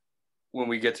when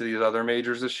we get to these other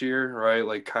majors this year, right?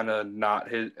 Like, kind of not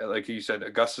his, like you said,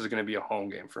 Augusta is going to be a home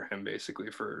game for him basically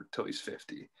for till he's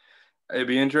 50. It'd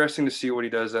be interesting to see what he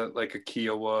does at like a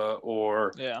Kiowa,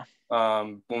 or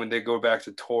when they go back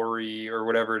to Torrey or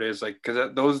whatever it is, like,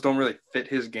 because those don't really fit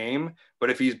his game. But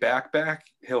if he's back,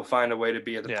 he'll find a way to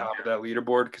be at the top of that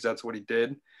leaderboard, because that's what he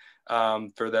did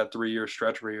for that 3-year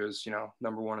stretch where he was,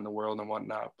 number 1 in the world and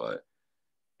whatnot. But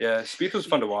yeah, Spieth was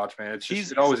fun to watch, man.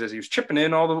 It always is. He was chipping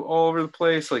in all over the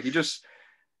place. Like,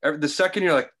 the second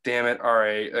you're like, damn it, all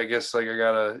right, I guess, like, I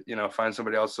gotta find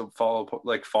somebody else to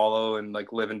follow and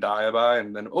like live and die by,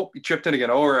 and then he chipped in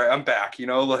again. All right, I'm back.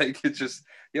 Like, it's just,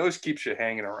 he always keeps you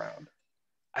hanging around.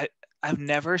 I've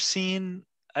never seen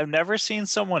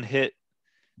someone hit.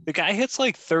 The guy hits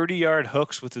like 30-yard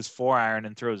hooks with his 4-iron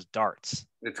and throws darts.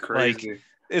 It's crazy. Like,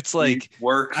 it's like, he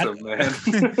works them, man.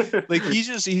 Like, he's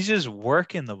just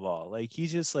working the ball. Like,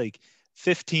 he's just like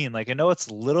 15. Like, I know it's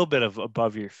a little bit of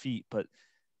above your feet, but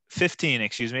 15,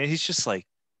 excuse me. He's just like,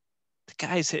 the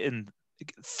guy's hitting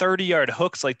 30-yard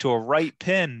hooks, like, to a right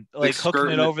pin, like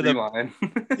hooking it over the line.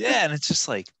 Yeah, and it's just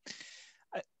like,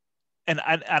 and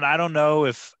I don't know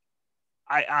if,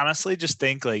 I honestly just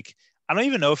think, like, I don't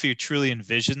even know if he truly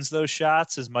envisions those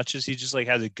shots as much as he just like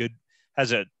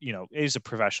he's a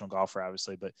professional golfer,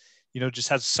 obviously, but just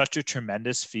has such a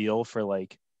tremendous feel for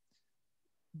like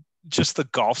just the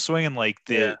golf swing and like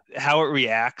how it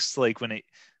reacts, like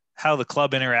how the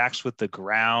club interacts with the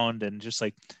ground, and just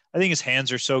like, I think his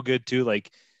hands are so good too.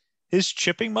 Like, his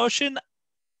chipping motion,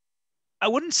 I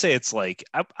wouldn't say it's like,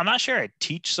 I'm not sure I'd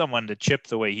teach someone to chip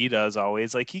the way he does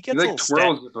always. Like, he gets a little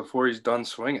twirls it before he's done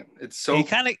swinging. It's so, he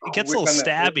kind of gets a little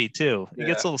stabby too. He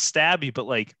gets a little stabby, but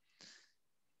like,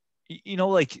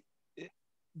 like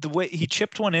the way he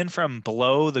chipped one in from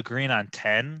below the green on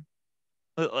 10.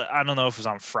 I don't know if it was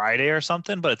on Friday or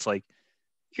something, but it's like,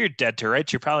 you're dead to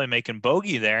rights. You're probably making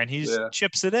bogey there, and he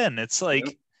chips it in. It's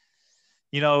like,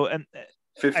 and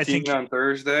 15 I think on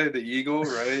Thursday, the Eagle,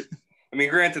 right? I mean,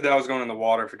 granted, that was going in the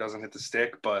water if it doesn't hit the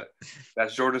stick, but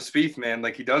that's Jordan Spieth, man.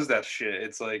 Like, he does that shit.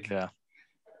 It's like,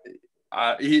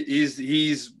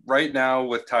 he's right now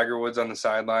with Tiger Woods on the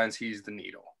sidelines. He's the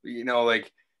needle,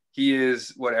 like, he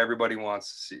is what everybody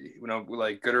wants to see,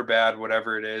 like, good or bad,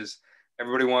 whatever it is.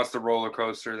 Everybody wants the roller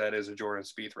coaster that is a Jordan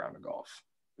Spieth round of golf.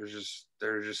 There's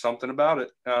just something about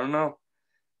it. I don't know.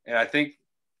 And I think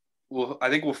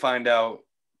we'll find out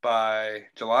by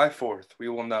July 4th. We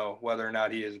will know whether or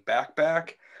not he is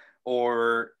back,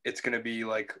 or it's going to be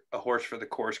like a horse for the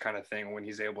course kind of thing when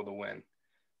he's able to win.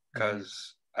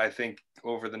 Because I think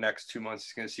over the next 2 months,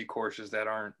 he's going to see courses that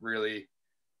aren't really,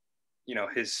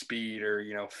 his speed or,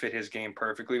 fit his game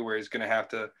perfectly, where he's going to have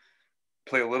to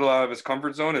play a little out of his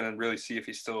comfort zone and then really see if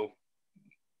he's going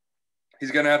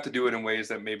to have to do it in ways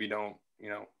that maybe don't,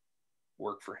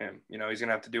 work for him. He's going to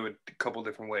have to do it a couple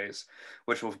different ways,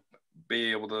 which will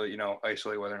be able to,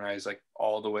 isolate whether or not he's like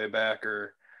all the way back,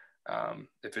 or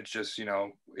if it's just,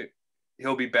 he'll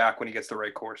be back when he gets the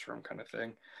right course for him, kind of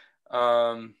thing.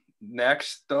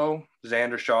 Next, though,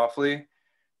 Xander Schauffele.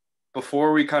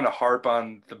 Before we kind of harp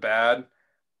on the bad,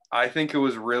 I think it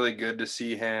was really good to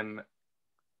see him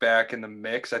back in the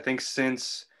mix. I think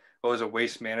since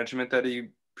Waste Management that he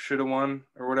should have won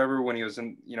or whatever, when he was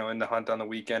in the hunt on the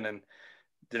weekend and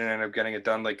didn't end up getting it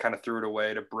done, like, kind of threw it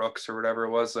away to Brooks or whatever it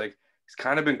was. Like, he's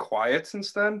kind of been quiet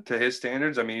since then to his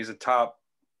standards. I mean, he's a top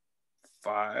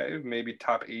 5, maybe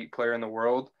top 8 player in the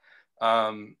world.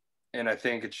 And I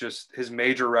think it's just his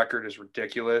major record is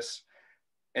ridiculous.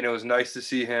 And it was nice to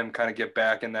see him kind of get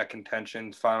back in that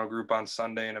contention. Final group on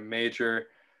Sunday in a major.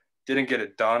 Didn't get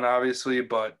it done, obviously,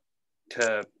 but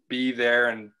to be there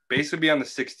and basically be on the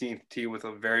 16th tee with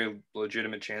a very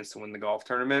legitimate chance to win the golf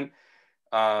tournament.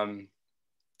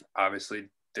 Obviously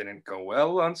didn't go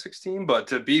well on 16, but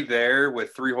to be there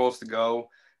with 3 holes to go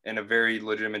and a very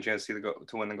legitimate chance to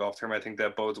win the golf tournament, I think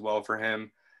that bodes well for him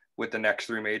with the next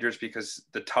 3 majors, because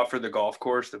the tougher the golf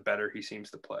course, the better he seems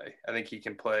to play. I think he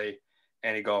can play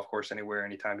any golf course, anywhere,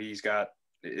 anytime.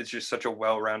 It's just such a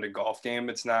well-rounded golf game.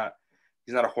 He's not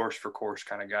a horse for course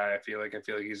kind of guy. I feel like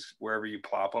he's wherever you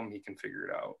plop him, he can figure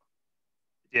it out.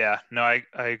 Yeah, no, I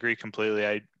agree completely.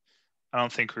 I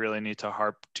don't think we really need to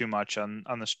harp too much on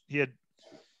this. He had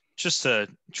just a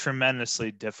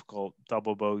tremendously difficult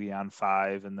double bogey on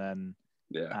 5, and then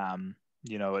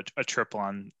a triple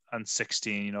on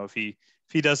 16. If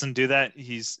he doesn't do that,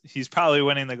 he's probably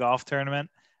winning the golf tournament,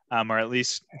 or at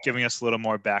least giving us a little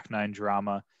more back 9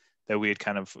 drama that we had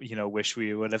kind of wish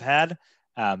we would have had.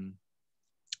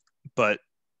 But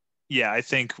yeah, I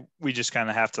think we just kind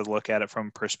of have to look at it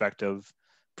from perspective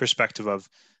of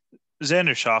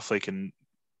Xander Schauffele can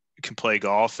play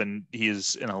golf, and he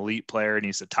is an elite player, and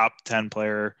he's a top 10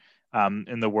 player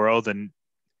in the world. And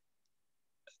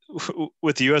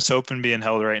with the U.S. Open being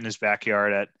held right in his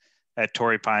backyard at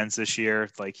Torrey Pines this year,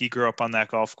 like, he grew up on that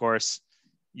golf course.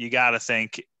 You got to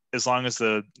think, as long as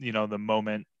the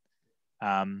moment,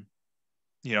 and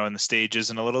the stage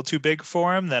isn't a little too big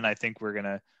for him, then I think we're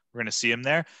gonna see him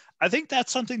there. I think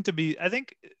that's something I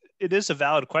think it is a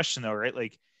valid question though, right?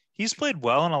 Like, he's played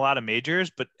well in a lot of majors,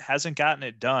 but hasn't gotten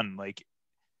it done. Like,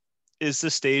 is the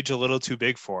stage a little too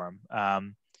big for him?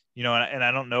 And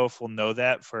I don't know if we'll know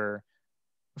that for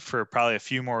probably a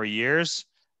few more years.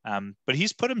 But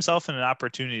he's put himself in an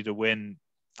opportunity to win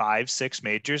 5-6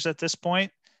 majors at this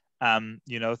point,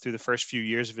 through the first few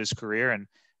years of his career, and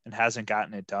hasn't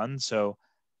gotten it done. So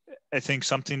I think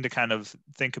something to kind of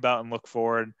think about and look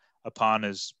forward upon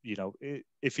is,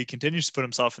 if he continues to put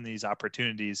himself in these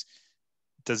opportunities,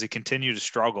 does he continue to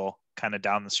struggle kind of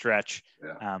down the stretch?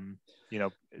 Yeah.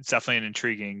 It's definitely an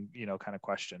intriguing, kind of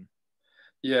question.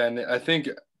 Yeah. And I think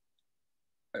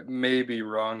I may be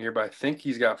wrong here, but I think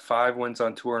he's got 5 wins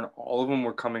on tour, and all of them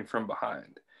were coming from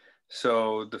behind.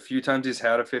 So the few times he's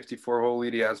had a 54-hole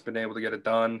lead, he has been able to get it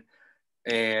done.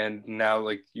 And now,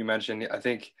 like you mentioned, I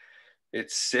think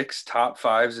it's 6 top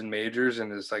 5s in majors,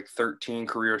 and it's like 13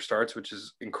 career starts, which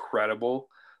is incredible.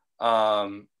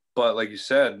 But like you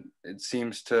said, it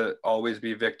seems to always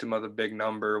be a victim of the big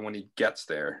number when he gets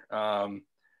there.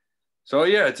 So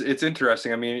yeah, it's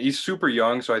interesting. I mean, he's super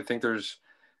young, so I think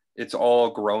it's all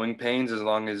growing pains as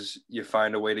long as you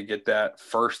find a way to get that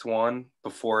first one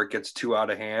before it gets too out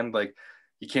of hand. Like,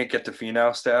 you can't get to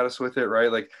phenom status with it,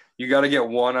 right? Like, you got to get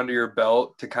one under your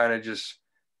belt to kind of just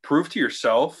prove to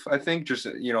yourself, I think, just,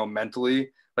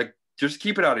 mentally, like, just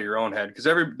keep it out of your own head, because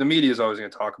the media is always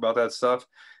going to talk about that stuff.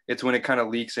 It's when it kind of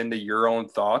leaks into your own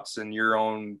thoughts and your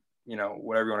own,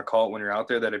 whatever you want to call it when you're out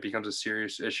there, that it becomes a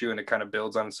serious issue, and it kind of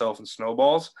builds on itself and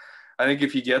snowballs. I think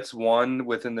if he gets one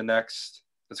within the next,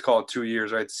 let's call it 2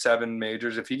 years, right? 7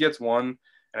 majors. If he gets one,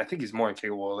 and I think he's more than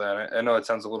capable of that. I know it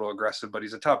sounds a little aggressive, but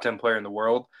he's a top 10 player in the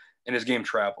world, and his game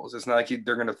travels. It's not like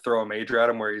they're going to throw a major at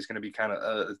him where he's going to be kind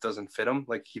of, it doesn't fit him.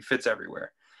 Like, he fits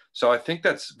everywhere. So I think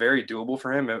that's very doable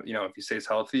for him. If he stays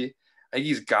healthy, I think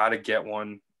he's got to get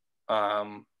one.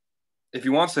 If he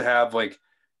wants to have like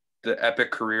the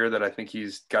epic career that I think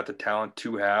he's got the talent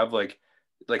to have, like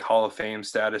Hall of Fame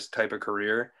status type of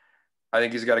career, I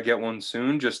think he's got to get one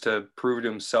soon, just to prove to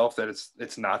himself that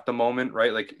it's not the moment,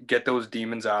 right? Like, get those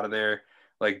demons out of there.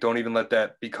 Like, don't even let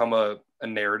that become a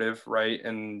narrative, right?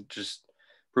 And just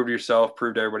prove to yourself,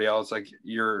 prove to everybody else, like,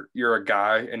 you're a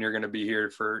guy, and you're going to be here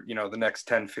for, the next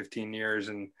 10, 15 years,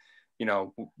 and,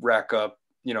 rack up,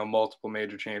 multiple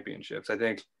major championships. I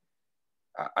think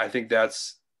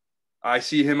I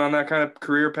see him on that kind of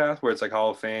career path where it's like Hall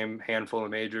of Fame, handful of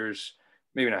majors.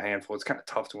 Maybe not a handful. It's kind of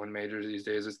tough to win majors these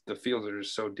days. The fields are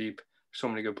just so deep, so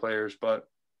many good players. But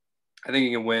I think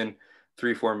he can win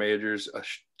 3-4 majors, a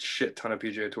shit ton of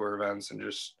PGA Tour events, and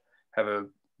just have a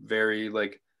very,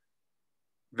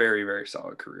 very, very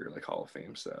solid career, like Hall of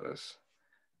Fame status.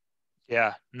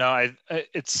 Yeah, no, I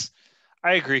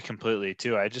agree completely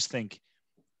too. I just think,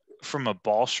 from a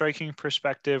ball striking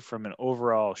perspective, from an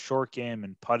overall short game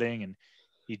and putting, and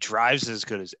he drives as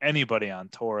good as anybody on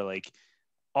tour. Like,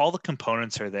 all the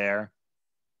components are there.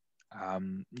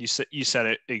 You said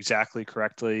it exactly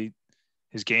correctly.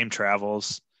 His game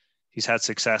travels. He's had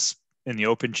success in the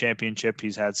Open Championship.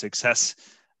 He's had success,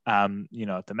 at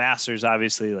the Masters.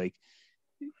 Obviously, like,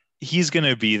 he's going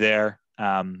to be there.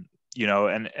 You know,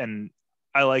 and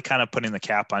I like kind of putting the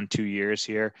cap on 2 years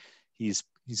here. He's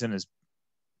in his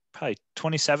probably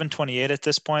 27, 28 at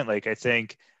this point. Like, I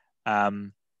think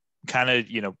kind of,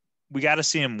 you know, we got to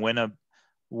see him win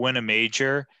a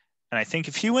major. And I think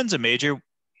if he wins a major,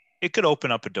 it could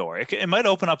open up a door. It might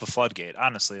open up a floodgate,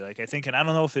 honestly. Like, I think, and I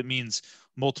don't know if it means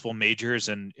multiple majors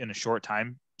in a short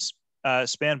time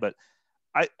span, but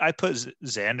I put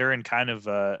Xander in kind of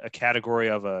a category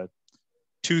of a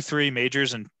 2-3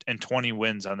 majors and 20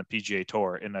 wins on the PGA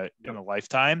Tour in a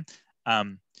lifetime.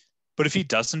 But if he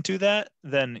doesn't do that,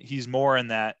 then he's more in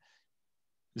that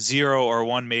 0 or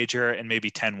 1 major and maybe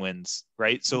 10 wins,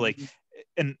 right? So like,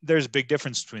 and there's a big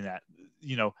difference between that.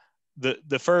 You know,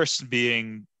 the first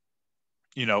being,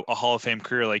 you know, a Hall of Fame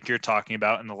career like you're talking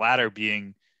about, and the latter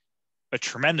being a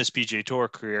tremendous PGA Tour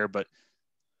career, but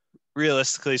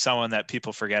realistically someone that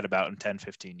people forget about in 10,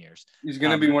 15 years. He's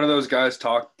going to be one of those guys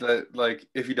that, like,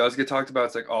 if he does get talked about,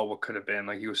 it's like, oh, what could have been?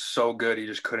 Like, he was so good, he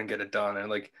just couldn't get it done. And,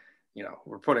 like, you know,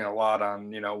 we're putting a lot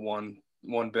on, you know,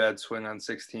 one bad swing on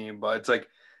 16, but it's like,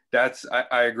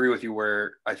 I agree with you,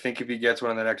 where I think if he gets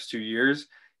one in the next 2 years,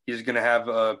 he's going to have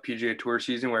a PGA Tour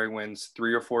season where he wins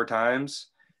 3 or 4 times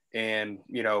and,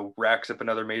 you know, racks up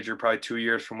another major probably 2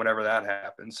 years from whenever that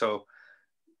happens. So,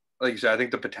 like you said, I think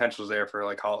the potential is there for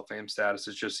like Hall of Fame status.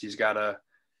 It's just he's got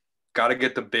to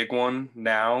get the big one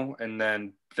now, and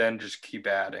then just keep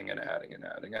adding and adding and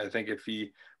adding. I think if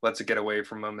he lets it get away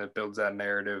from him, it builds that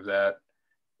narrative that,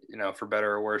 you know, for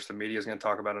better or worse, the media is going to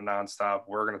talk about it nonstop.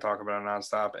 We're going to talk about it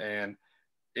nonstop, and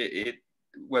it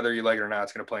whether you like it or not,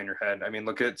 it's going to play in your head. I mean,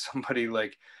 look at somebody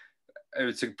like,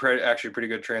 it's actually a pretty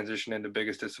good transition into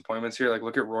biggest disappointments here. Like,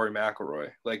 look at Rory McIlroy.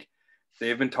 Like,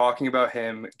 they've been talking about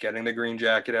him getting the green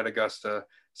jacket at Augusta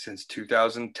since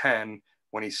 2010,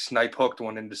 when he snipe hooked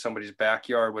one into somebody's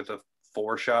backyard with a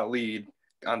 4-shot lead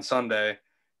on Sunday,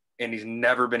 and he's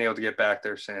never been able to get back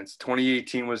there since.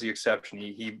 2018 was the exception.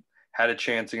 He had a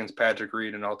chance against Patrick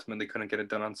Reed and ultimately couldn't get it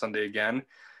done on Sunday again.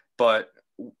 But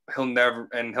he'll never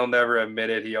admit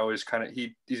it. He always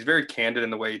he's very candid in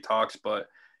the way he talks, but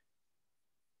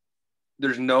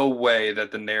there's no way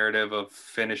that the narrative of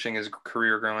finishing his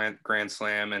career Grand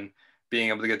Slam and being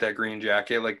able to get that green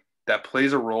jacket, like, that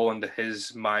plays a role into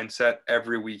his mindset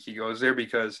every week he goes there,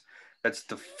 because that's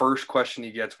the first question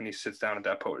he gets when he sits down at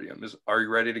that podium is, are you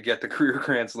ready to get the career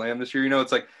Grand Slam this year? You know,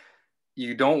 it's like,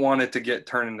 you don't want it to get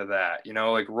turned into that, you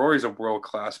know, like, Rory's a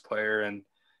world-class player, and,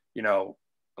 you know,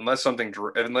 unless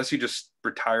he just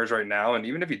retires right now, and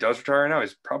even if he does retire right now,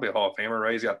 he's probably a Hall of Famer,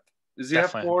 right? Does he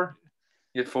have 4?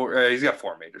 He's got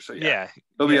 4 majors, so yeah.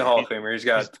 He'll be a Hall of Famer. He's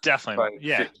got definitely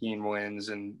 15 wins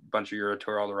and a bunch of Euro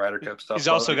Tour, all the Ryder Cup stuff. He's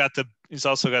also got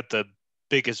the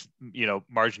biggest, you know,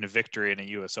 margin of victory in a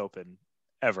U.S. Open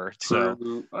ever.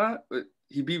 True. So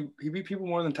he beat people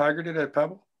more than Tiger did at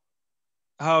Pebble.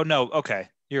 Oh no, okay,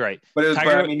 you're right.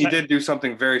 But he did do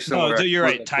something very similar. No, you're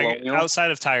right. Tiger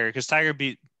outside of Tiger, because Tiger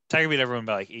beat everyone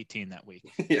by like 18 that week.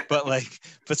 Yeah. But like,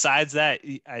 besides that,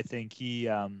 I think he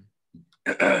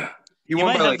He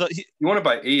won it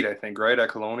by 8, I think, right, at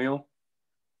Colonial?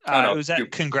 It was at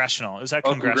Congressional.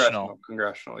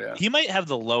 Congressional, yeah. He might have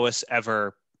the lowest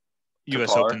ever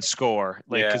U.S. Open score,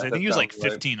 like, because I think he was like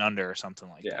 15 right. under or something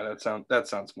like that. Yeah, that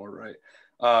sounds more right.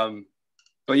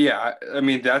 But yeah, I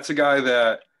mean, that's a guy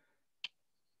that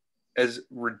is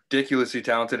ridiculously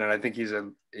talented, and I think he's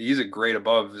a grade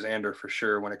above Xander for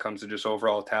sure when it comes to just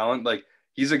overall talent. Like,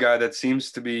 he's a guy that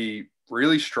seems to be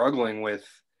really struggling with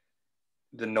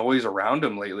the noise around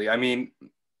him lately. I mean,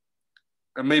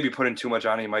 I may be putting too much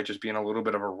on him. He might just be in a little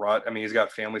bit of a rut. I mean, he's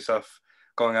got family stuff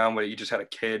going on where he just had a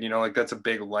kid, you know, like, that's a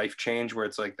big life change where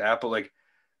it's like that. But like,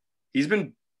 he's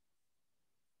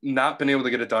not been able to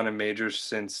get it done in majors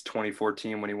since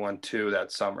 2014 when he won 2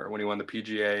 that summer, when he won the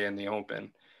PGA and the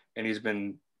Open. And he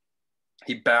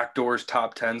backdoors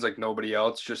top 10s like nobody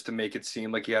else just to make it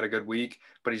seem like he had a good week,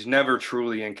 but he's never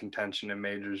truly in contention in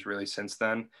majors really since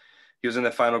then. He was in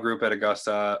the final group at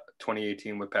Augusta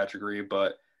 2018 with Patrick Reed,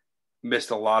 but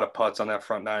missed a lot of putts on that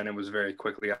front 9 and was very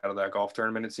quickly out of that golf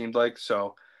tournament, it seemed like.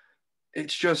 So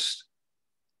it's just,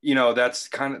 you know, that's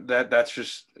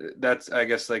I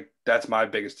guess, like, that's my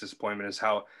biggest disappointment is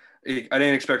how I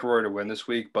didn't expect Rory to win this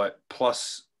week, but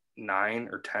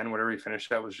 +9 or 10, whatever he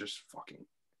finished at, was just fucking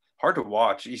hard to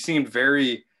watch. He seemed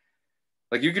very,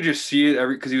 like, you could just see it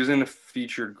because he was in a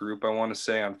featured group, I want to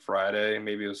say on Friday,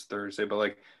 maybe it was Thursday, but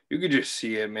like, you could just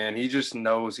see it, man. He just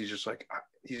knows, he's just like,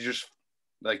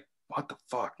 what the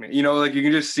fuck, man? You know, like, you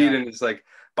can just see it in his like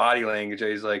body language.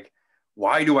 He's like,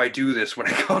 why do I do this when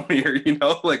I come here? You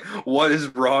know, like, what is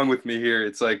wrong with me here?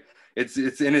 It's like, it's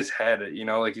in his head, you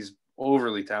know, like, he's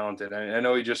overly talented. I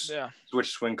know he just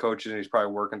switched swing coaches and he's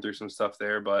probably working through some stuff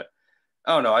there, but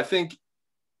I don't know. I think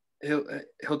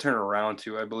he'll turn around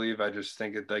too. I believe. I just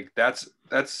think it like that's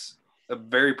a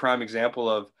very prime example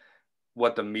of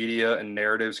what the media and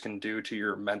narratives can do to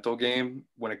your mental game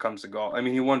when it comes to golf. I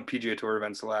mean, he won PGA Tour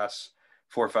events the last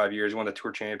 4 or 5 years. He won the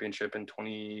Tour Championship in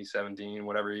 2017,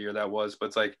 whatever year that was. But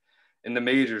it's like in the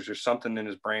majors, there's something in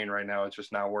his brain right now. It's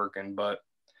just not working. But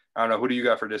I don't know. Who do you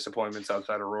got for disappointments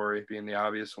outside of Rory being the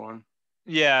obvious one?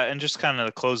 Yeah, and just kind of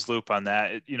the closed loop on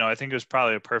that. I think it was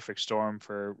probably a perfect storm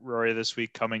for Rory this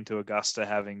week coming to Augusta,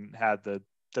 having had the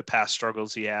past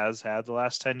struggles he has had the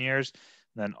last 10 years,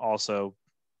 and then also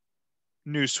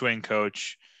new swing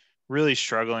coach, really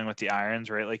struggling with the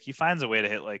irons, right? Like he finds a way to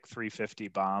hit like 350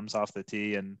 bombs off the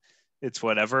tee and it's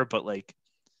whatever. But like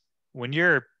when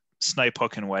you're snipe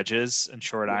hooking wedges and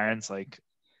short irons, like,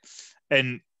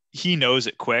 and he knows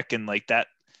it quick, and like that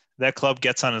club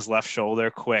gets on his left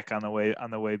shoulder quick on the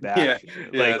way back. Yeah.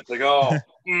 Like, it's like, oh,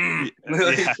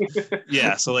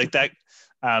 yeah. So like that,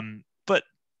 but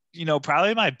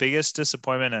probably my biggest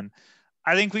disappointment, and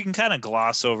I think we can kind of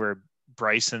gloss over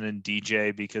Bryson and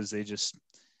DJ because they just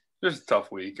a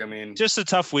tough week. I mean, just a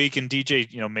tough week, and DJ,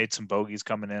 made some bogeys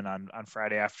coming in on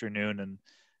Friday afternoon, and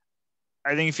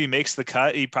I think if he makes the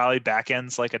cut, he probably back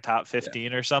ends like a top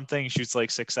 15 or something, shoots like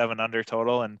 6-7 under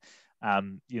total, and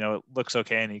it looks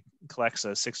okay, and he collects a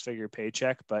 6-figure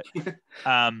paycheck. But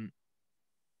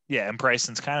yeah, and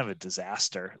Bryson's kind of a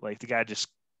disaster. Like the guy just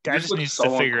needs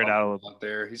to figure it out a little bit.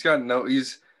 There,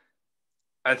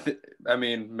 I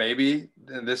mean, maybe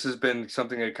this has been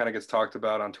something that kind of gets talked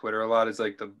about on Twitter a lot, is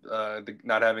like the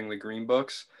not having the green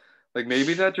books. Like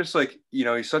maybe that just like,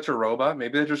 he's such a robot.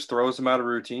 Maybe that just throws him out of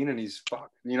routine and he's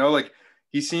fucked. Like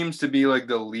he seems to be like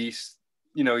the least,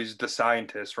 he's the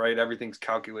scientist, right? Everything's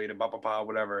calculated, blah, blah, blah,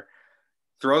 whatever.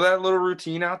 Throw that little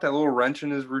routine out, that little wrench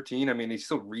in his routine. I mean, he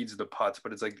still reads the putts,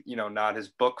 but it's like, not his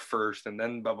book first and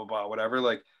then blah, blah, blah, whatever.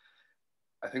 Like,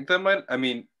 I think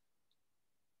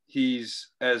he's,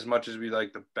 as much as we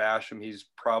like to bash him, he's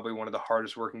probably one of the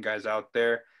hardest working guys out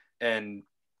there and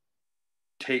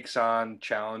takes on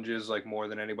challenges like more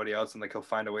than anybody else, and like he'll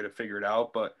find a way to figure it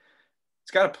out. But it's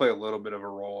got to play a little bit of a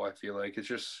role. I feel like it's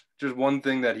just one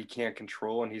thing that he can't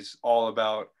control, and he's all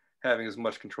about having as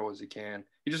much control as he can.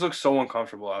 He just looks so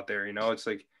uncomfortable out there. It's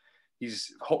like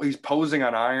he's posing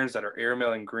on irons that are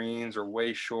airmailing greens or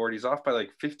way short. He's off by like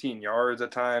 15 yards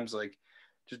at times. Like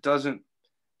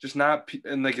not,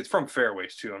 and like it's from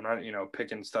fairways too. I'm not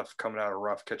picking stuff coming out of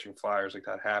rough, catching flyers, like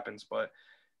that happens. But it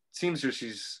seems just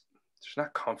he's just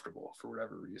not comfortable for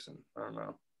whatever reason. I don't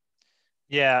know.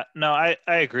 Yeah, no, I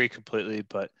agree completely,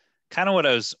 but kind of what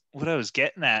I was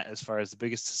getting at as far as the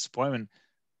biggest disappointment,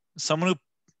 someone who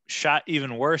shot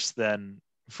even worse than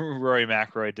Rory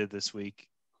McIlroy did this week,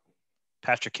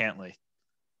 Patrick Cantlay.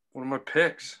 One of my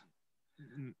picks.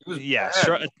 Yeah,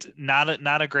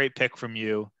 not a great pick from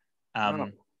you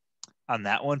on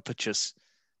that one, but just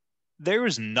there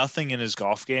was nothing in his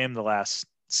golf game the last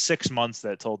 6 months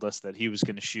that told us that he was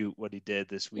going to shoot what he did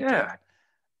this weekend.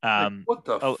 Yeah.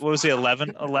 What was he,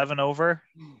 11 over?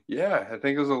 Yeah, I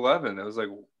think it was 11. It was like,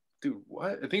 dude,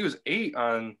 what? I think it was 8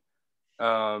 on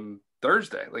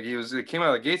Thursday. Like it came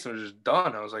out of the gates and was just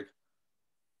done. I was like,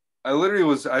 I literally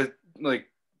was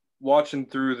watching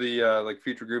through the like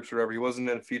feature groups or whatever. He wasn't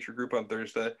in a feature group on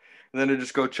Thursday, and then I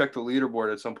just go check the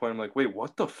leaderboard at some point. I'm like, wait,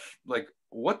 what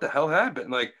the hell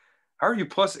happened? Like, how are you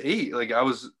 +8? Like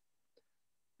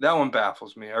that one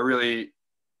baffles me. I really,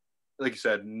 like you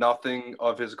said, nothing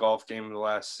of his golf game in the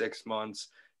last 6 months,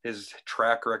 his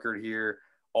track record here,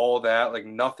 all that, like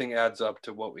nothing adds up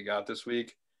to what we got this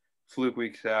week. Fluke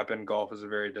weeks happen. Golf is a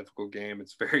very difficult game.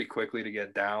 It's very quickly to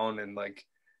get down and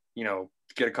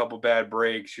get a couple bad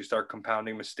breaks. You start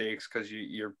compounding mistakes because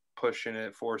you're pushing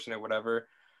it, forcing it, whatever.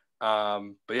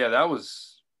 But yeah, that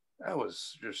was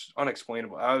just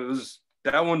unexplainable.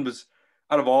 That one was,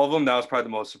 out of all of them, that was probably the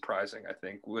most surprising, I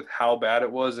think, with how bad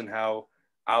it was and how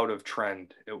out of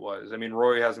trend it was. I mean,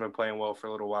 Rory hasn't been playing well for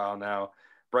a little while now.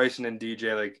 Bryson and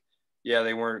DJ,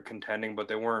 they weren't contending, but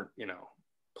they weren't,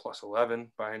 +11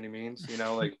 by any means,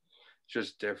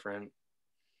 just different.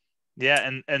 Yeah,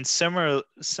 and similarly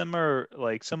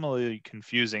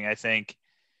confusing, I think.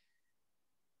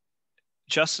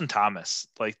 Justin Thomas,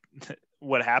 like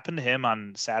what happened to him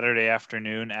on Saturday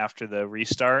afternoon after the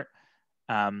restart,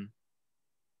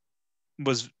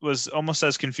 was almost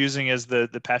as confusing as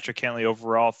the Patrick Cantlay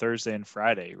overall Thursday and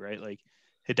Friday, right? Like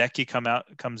Hideki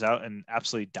comes out and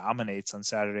absolutely dominates on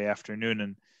Saturday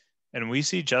afternoon, and we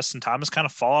see Justin Thomas kind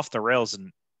of fall off the rails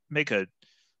and make a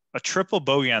triple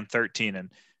bogey on 13. And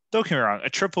don't get me wrong, a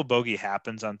triple bogey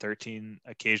happens on 13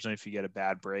 occasionally if you get a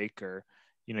bad break or,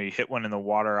 you hit one in the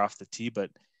water off the tee, but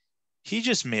he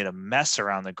just made a mess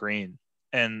around the green.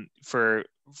 And for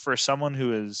someone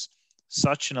who is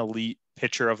such an elite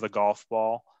pitcher of the golf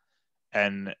ball,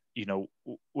 and,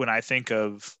 when I think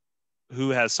of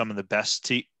who has some of the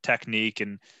best technique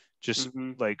and just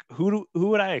like who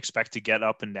would I expect to get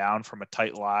up and down from a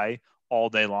tight lie all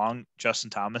day long? Justin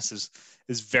Thomas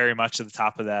is very much at the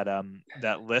top of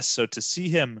that list. So to see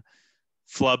him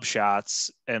flub shots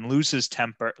and lose his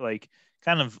temper, like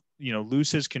kind of,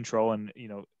 lose his control and,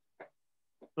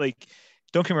 like,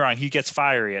 don't get me wrong, he gets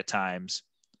fiery at times,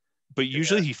 but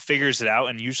usually he figures it out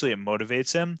and usually it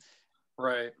motivates him.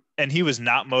 Right. And he was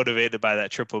not motivated by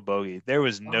that triple bogey. There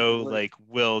was no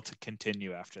will to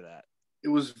continue after that. It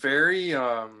was very,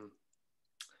 I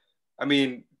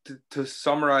mean, to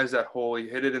summarize that hole, he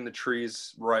hit it in the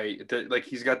trees right. Like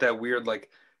he's got that weird like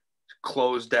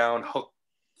closed down hook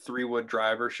 3-wood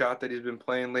driver shot that he's been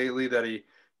playing lately that he,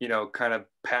 kind of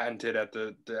patented at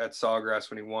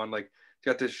Sawgrass when he won. Like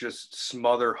he's got this just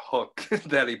smother hook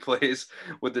that he plays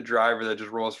with the driver that just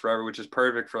rolls forever, which is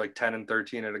perfect for like 10 and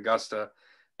 13 at Augusta.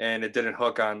 And it didn't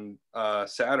hook on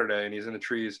Saturday, and he's in the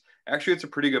trees. Actually, it's a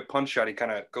pretty good punch shot. He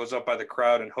kind of goes up by the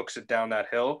crowd and hooks it down that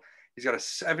hill. He's got a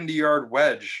 70-yard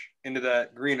wedge into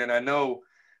that green, and I know,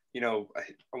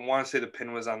 I want to say the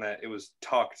pin was on that. It was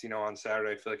tucked, on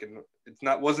Saturday. I feel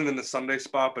like wasn't in the Sunday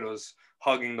spot, but it was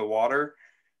hugging the water,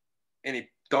 and he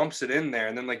dumps it in there,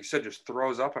 and then, like you said, just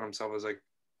throws up on himself. I was like,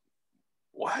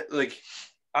 what? Like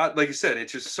you said,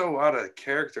 it's just so out of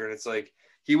character, and it's like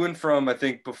he went from, I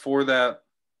think, before the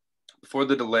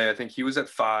delay, I think he was at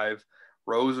 5,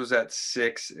 Rose was at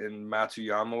 6, and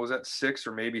Matsuyama was at 6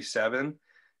 or maybe 7.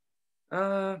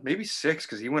 Maybe 6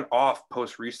 because he went off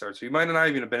post restart, so he might not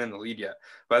even have been in the lead yet.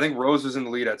 But I think Rose was in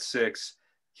the lead at 6.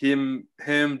 Him,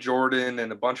 Jordan,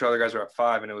 and a bunch of other guys were at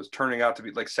 5, and it was turning out to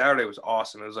be like Saturday was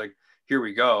awesome. It was like, here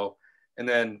we go, and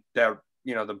then that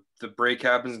the break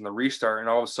happens in the restart, and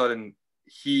all of a sudden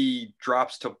he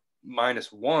drops to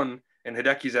 -1. And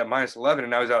Hideki's at -11, and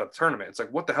now he's out of the tournament. It's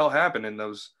like, what the hell happened in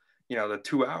those, the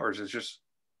 2 hours? It's just,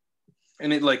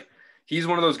 and it like, he's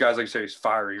one of those guys, like you say, he's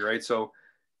fiery, right? So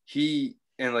he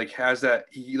has that,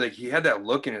 he had that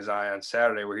look in his eye on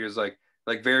Saturday where he was like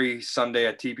very Sunday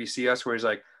at TPCS, where he's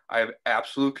like, I have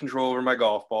absolute control over my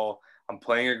golf ball. I'm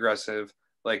playing aggressive.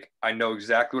 Like, I know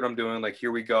exactly what I'm doing. Like,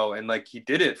 here we go. And like, he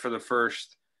did it for the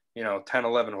first, 10,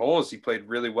 11 holes. He played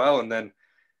really well. And then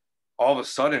all of a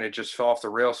sudden it just fell off the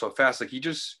rail so fast. Like he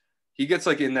gets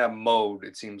like in that mode,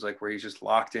 it seems like, where he's just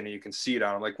locked in and you can see it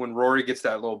on him. Like when Rory gets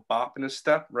that little bop in his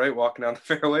step, right, walking down the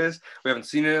fairways. We haven't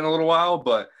seen it in a little while,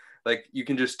 but like you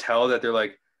can just tell that they're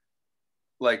like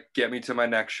get me to my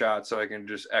next shot so I can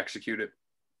just execute it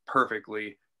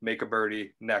perfectly, make a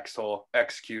birdie, next hole,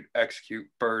 execute,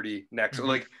 birdie, next. Mm-hmm.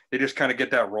 Like they just kind of get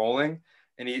that rolling.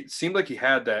 And he seemed like he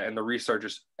had that, and the restart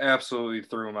just absolutely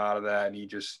threw him out of that. And he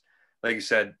just, like you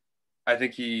said, I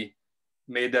think he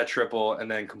made that triple and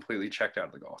then completely checked out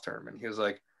of the golf tournament. He was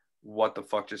like, what the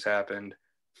fuck just happened?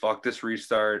 Fuck this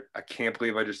restart. I can't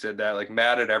believe I just did that. Like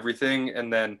mad at everything.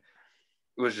 And then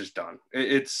it was just done.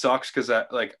 It sucks because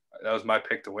that was my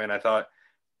pick to win. I thought,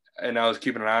 and I was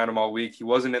keeping an eye on him all week. He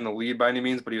wasn't in the lead by any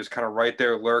means, but he was kind of right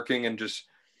there lurking, and just,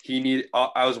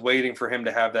 I was waiting for him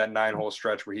to have that 9-hole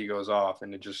stretch where he goes off,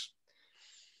 and it just,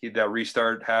 that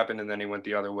restart happened, and then he went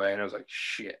the other way, and I was like,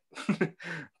 shit.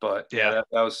 But yeah,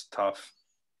 that was tough.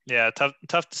 Yeah,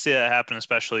 tough to see that happen,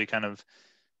 especially kind of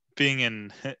being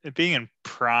in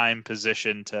prime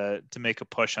position to make a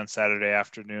push on Saturday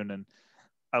afternoon. And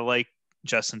I like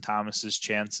Justin Thomas's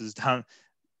chances down,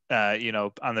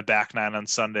 on the back nine on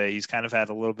Sunday. He's kind of had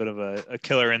a little bit of a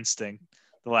killer instinct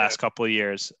the last couple of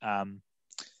years.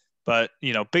 But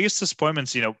biggest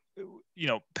disappointments,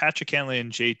 Patrick Cantlay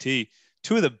and JT,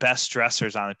 two of the best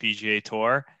dressers on the PGA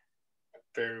Tour.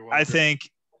 Very well. I think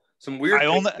some weird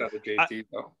things out of JT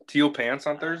though. Teal pants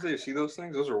on Thursday. You see those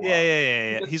things? Those are wild.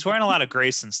 Yeah. He's wearing a lot of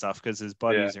Grayson stuff because his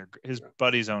buddies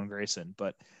buddies own Grayson.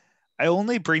 But I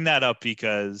only bring that up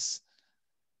because,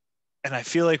 and I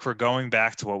feel like we're going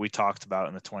back to what we talked about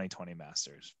in the 2020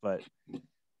 Masters, but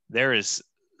there is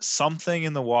something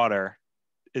in the water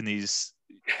in these.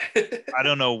 I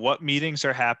don't know what meetings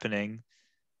are happening.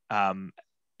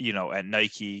 At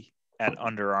Nike, at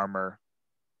Under Armour,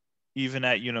 even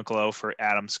at Uniqlo for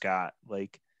Adam Scott.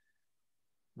 Like,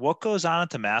 what goes on at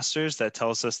the Masters that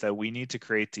tells us that we need to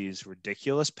create these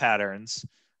ridiculous patterns,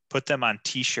 put them on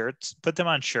T-shirts, put them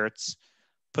on shirts,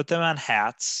 put them on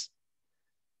hats,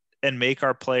 and make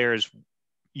our players,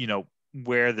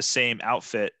 wear the same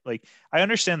outfit. Like, I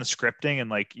understand the scripting and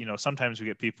like, you know, sometimes we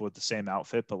get people with the same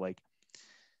outfit, but like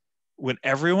when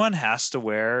everyone has to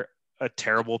wear a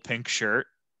terrible pink shirt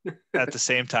at the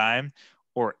same time,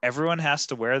 or everyone has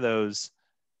to wear those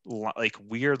like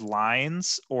weird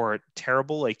lines or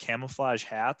terrible like camouflage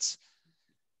hats,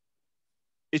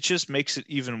 it just makes it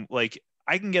even like,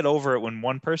 I can get over it when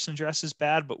one person dresses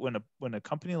bad, but when a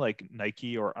company like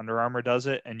Nike or Under Armour does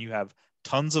it and you have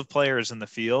tons of players in the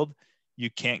field, you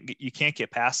can't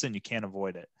get past it and you can't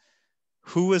avoid it.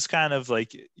 Who was kind of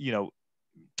like, you know,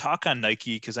 talk on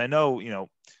Nike, because I know, you know,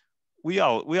 we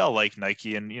all like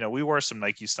Nike, and you know, we wore some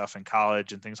Nike stuff in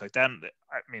college and things like that. And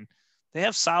I mean, they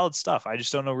have solid stuff. I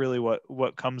just don't know really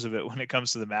what comes of it when it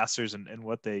comes to the Masters and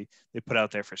what they put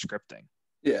out there for scripting.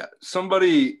 Yeah,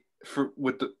 somebody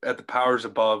at the powers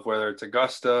above, whether it's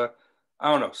Augusta,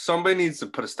 I don't know. Somebody needs to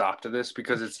put a stop to this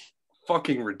because it's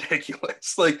fucking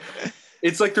ridiculous. Like,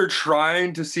 it's like they're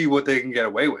trying to see what they can get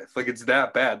away with. Like, it's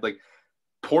that bad. Like,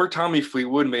 poor Tommy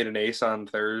Fleetwood made an ace on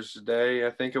Thursday,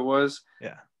 I think it was.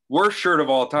 Yeah. Worst shirt of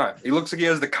all time. He looks like he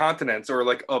has the continents, or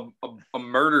like a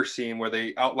murder scene where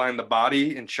they outline the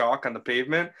body in chalk on the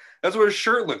pavement. That's what his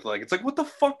shirt looked like. It's like, what the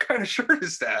fuck kind of shirt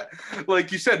is that? Like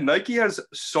you said, Nike has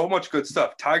so much good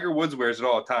stuff. Tiger Woods wears it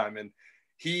all the time. And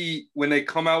when they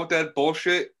come out with that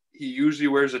bullshit, he usually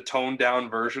wears a toned down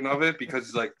version of it because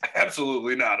he's like,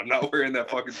 absolutely not. I'm not wearing that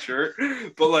fucking shirt.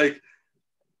 But like,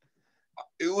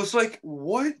 it was like,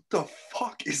 what the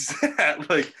fuck is that?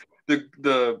 Like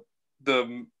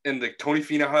and the Tony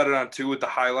Finau had it on too with the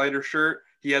highlighter shirt.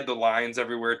 He had the lines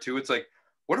everywhere too. It's like,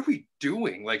 what are we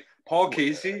doing? Like Paul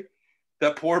Casey,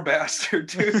 that poor bastard,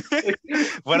 dude.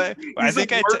 Like, I think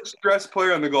the worst stressed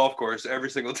player on the golf course every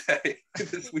single day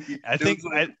this week. I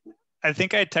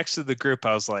think I texted the group.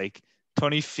 I was like,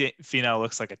 Tony Finau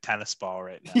looks like a tennis ball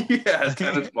right now. Yeah,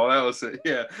 tennis ball. That was it.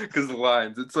 Yeah, because the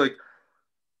lines. It's like,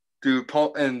 dude,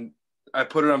 Paul, and I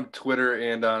put it on Twitter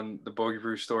and on the Bogey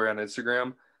Brew story on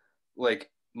Instagram.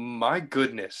 Like, my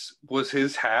goodness, was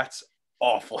his hats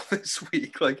awful this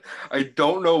week. Like, I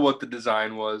don't know what the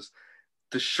design was.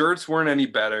 The shirts weren't any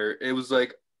better. It was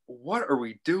like, what are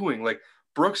we doing? Like,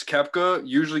 Brooks Koepka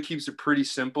usually keeps it pretty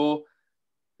simple.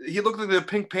 He looked like the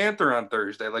Pink Panther on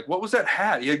Thursday. Like, what was that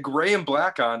hat? He had gray and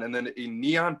black on and then a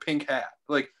neon pink hat.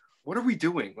 Like, what are we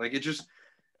doing? Like, it just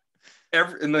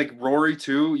and like Rory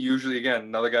too, usually, again,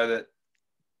 another guy that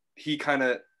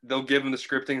they'll give him the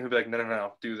scripting and he'll be like,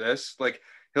 no, do this. Like,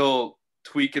 he'll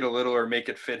tweak it a little or make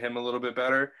it fit him a little bit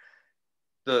better.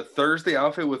 The Thursday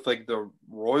outfit with like the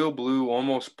royal blue,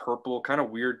 almost purple, kind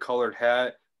of weird colored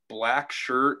hat, black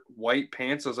shirt, white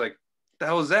pants. I was like, what the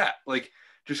hell is that? Like,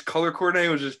 just color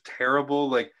coordinating was just terrible.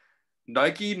 Like,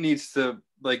 Nike needs to,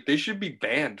 like, they should be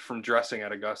banned from dressing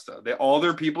at Augusta. All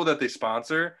their people that they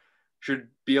sponsor should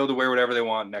be able to wear whatever they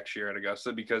want next year at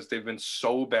Augusta because they've been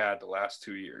so bad the last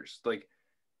 2 years. Like,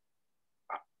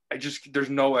 there's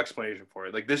no explanation for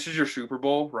it. Like, this is your Super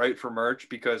Bowl, right, for merch,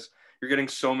 because you're getting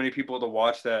so many people to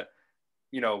watch that,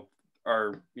 you know,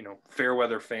 are, you know, fair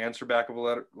weather fans, for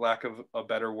lack of a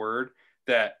better word,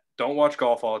 that don't watch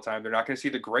golf all the time. They're not going to see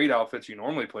the great outfits you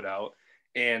normally put out,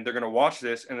 and they're going to watch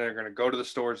this and they're going to go to the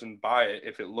stores and buy it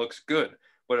if it looks good.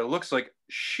 But it looks like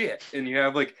shit. And you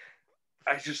have like,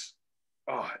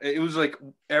 it was like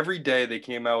every day they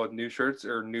came out with new shirts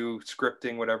or new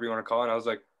scripting, whatever you want to call it. And I was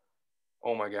like,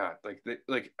 oh my God,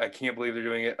 like I can't believe they're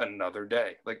doing it another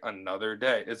day.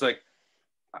 It's like,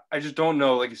 I just don't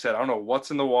know. Like you said, I don't know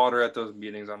what's in the water at those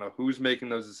meetings. I don't know who's making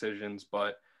those decisions,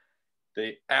 but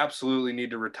they absolutely need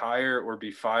to retire or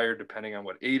be fired depending on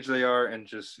what age they are. And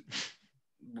just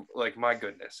like, my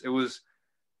goodness,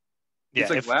 it's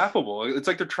like laughable. It's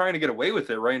like they're trying to get away with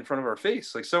it right in front of our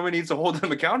face. Like, somebody needs to hold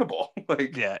them accountable.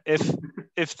 Like, yeah,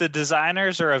 if the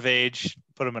designers are of age,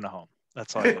 put them in a home.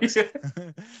 That's all I would say.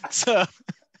 So,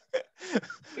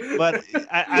 but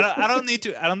I don't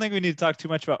think we need to talk too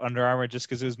much about Under Armour just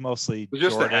because it was mostly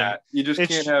just Jordan. The hat. You just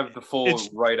can't have the full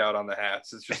write out on the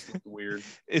hats. It's just weird.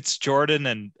 It's Jordan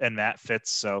and Matt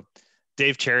Fitz. So,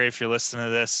 Dave Cherry, if you're listening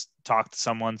to this, talk to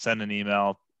someone, send an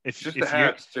email. If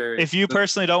you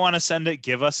personally don't want to send it,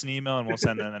 give us an email and we'll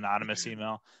send an anonymous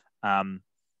email.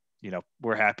 You know,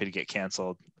 we're happy to get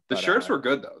canceled. The shirts were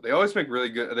good though. They always make really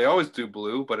good. They always do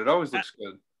blue, but it always looks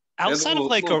good. Outside of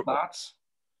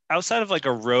like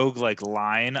a rogue like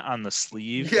line on the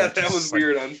sleeve. Yeah, that was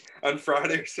weird. On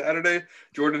Friday or Saturday,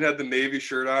 Jordan had the navy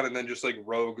shirt on and then just like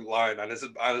rogue line on his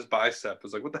bicep. I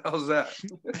was like, what the hell is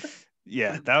that?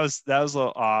 Yeah, that was a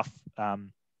little off.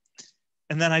 And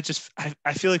then I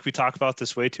feel like we talk about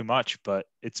this way too much, but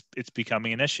it's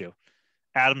becoming an issue.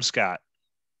 Adam Scott,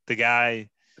 the guy,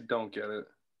 I don't get it.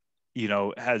 You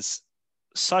know, has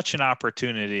such an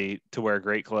opportunity to wear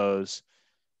great clothes.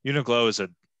 Uniqlo is a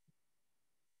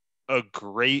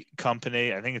great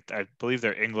company. I believe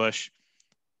they're English.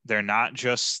 They're not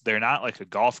like a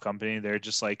golf company. They're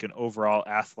just like an overall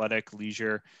athletic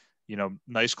leisure,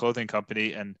 nice clothing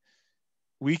company. And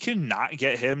we cannot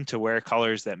get him to wear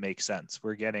colors that make sense.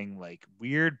 We're getting like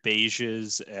weird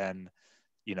beiges and,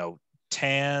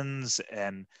 tans,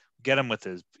 and get him with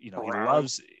his, Brown.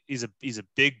 he's a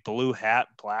big blue hat,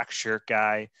 black shirt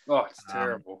guy. Oh, it's Um,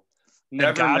 terrible. and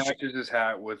Never God, matches his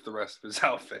hat with the rest of his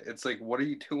outfit. It's like, what are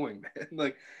you doing, man?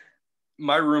 Like,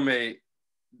 my roommate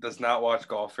does not watch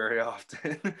golf very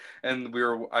often, and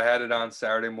I had it on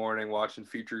Saturday morning watching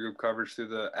feature group coverage through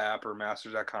the app or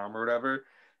masters.com or whatever,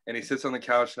 and he sits on the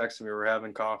couch next to me. We're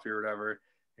having coffee or whatever,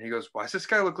 and he goes, "Why does this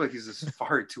guy look like he's a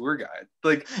safari tour guide?"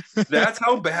 Like, that's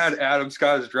how bad Adam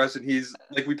Scott is dressing. He's,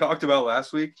 like we talked about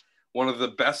last week, one of the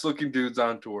best looking dudes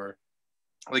on tour.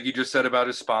 Like you just said about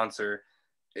his sponsor,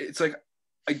 it's like,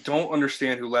 I don't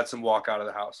understand who lets him walk out of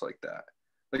the house like that.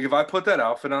 Like, if I put that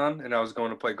outfit on and I was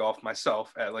going to play golf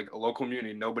myself at like a local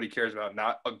community nobody cares about,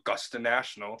 not Augusta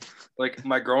National, like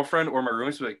my girlfriend or my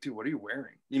roommates would be like, "Dude, what are you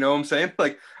wearing?" You know what I'm saying?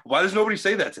 Like, why does nobody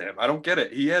say that to him? I don't get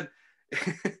it. He had,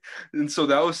 and so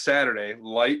that was Saturday,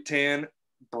 light tan,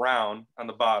 brown on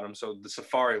the bottom, so the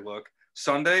safari look.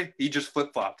 Sunday, he just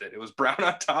flip flopped it. It was brown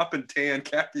on top and tan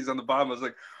khakis on the bottom. I was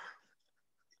like,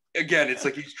 again, it's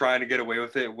like he's trying to get away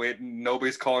with it. Wait,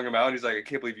 nobody's calling him out. And he's like, "I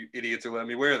can't believe you idiots are letting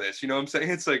me wear this." You know what I'm saying?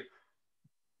 It's like,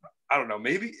 I don't know.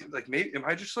 Maybe am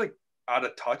I just like out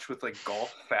of touch with like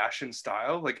golf fashion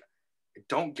style? Like, I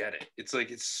don't get it. It's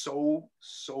like, it's so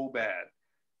bad.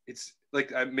 It's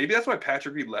like, maybe that's why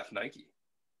Patrick Reed left Nike.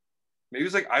 Maybe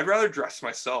he's like, "I'd rather dress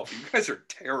myself. You guys are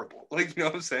terrible." Like, you know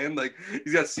what I'm saying? Like,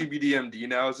 he's got CBDMD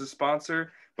now as a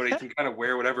sponsor, but he can kind of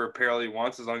wear whatever apparel he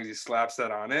wants as long as he slaps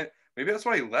that on it. Maybe that's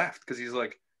why he left, because he's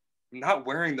like, "I'm not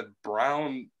wearing the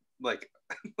brown, like,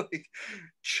 like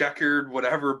checkered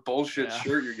whatever bullshit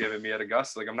shirt you're giving me at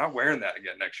Augusta. Like, I'm not wearing that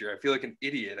again next year. I feel like an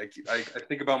idiot. I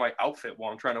think about my outfit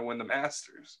while I'm trying to win the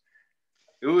Masters."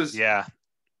 It was yeah,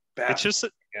 bad. It's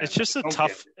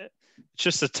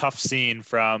just a tough scene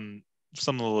from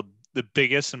some of the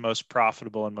biggest and most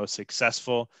profitable and most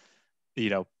successful,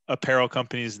 apparel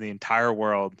companies in the entire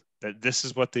world, that this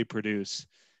is what they produce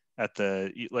at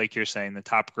like you're saying, the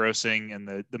top grossing and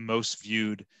the most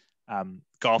viewed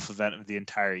golf event of the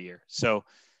entire year. So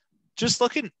just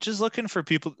looking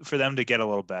for them to get a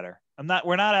little better.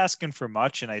 We're not asking for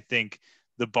much. And I think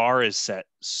the bar is set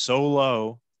so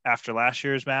low after last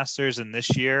year's Masters, and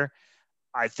this year,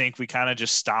 I think we kind of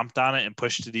just stomped on it and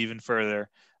pushed it even further,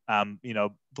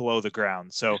 below the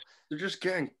ground. So they're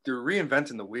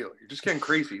reinventing the wheel. You're just getting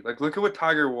crazy. Like, look at what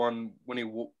Tiger won when he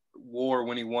wore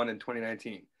when he won in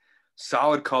 2019.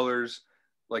 Solid colors,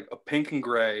 like a pink and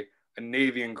gray, a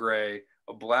navy and gray,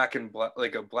 a black and black,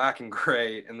 like a black and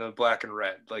gray, and the black and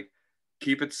red. Like,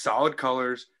 keep it solid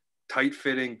colors, tight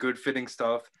fitting, good fitting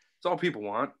stuff. It's all people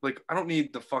want. Like, I don't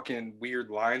need the fucking weird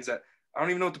lines that I don't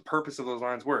even know what the purpose of those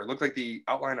lines were. It looked like the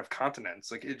outline of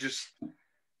continents. Like, it just,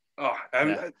 I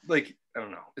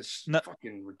don't know. It's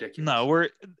fucking ridiculous. No,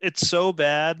 it's so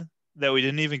bad that we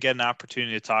didn't even get an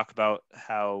opportunity to talk about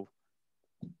how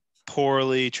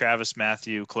poorly Travis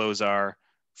Matthew clothes are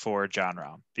for Jon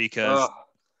Rahm, because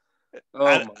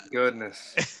my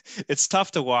goodness, it's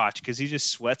tough to watch because he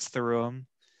just sweats through them.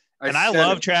 I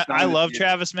love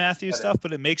Travis Matthew stuff,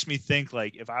 but it makes me think,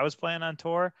 like, if I was playing on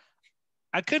tour,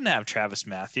 I couldn't have Travis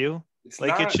Matthew.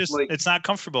 It's not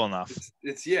comfortable enough.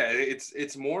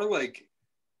 It's more like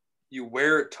you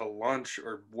wear it to lunch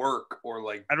or work, or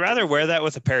like, I'd rather wear that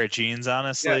with a pair of jeans,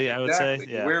 honestly. Yeah, exactly. I would say,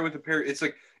 you wear it with a pair. It's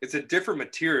like, it's a different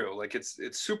material. Like, it's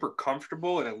super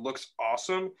comfortable and it looks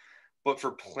awesome. But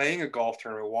for playing a golf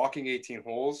tournament, walking 18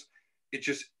 holes, it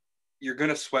just, you're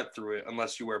gonna sweat through it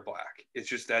unless you wear black. It's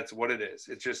just, that's what it is.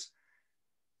 It's just,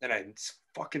 and I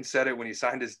fucking said it when he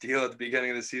signed his deal at the beginning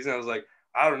of the season. I was like,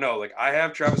 I don't know. Like, I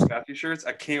have Travis Matthew shirts.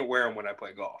 I can't wear them when I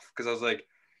play golf, because I was like,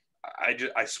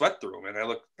 I sweat through them and I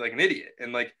look like an idiot.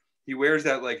 And like, he wears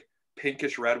that like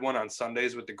pinkish red one on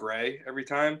Sundays with the gray every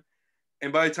time.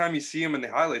 And by the time you see him in the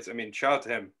highlights, I mean, shout out to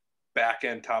him, back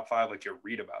end top 5, like you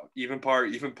read about, even par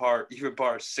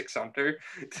 6 under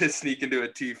to sneak into a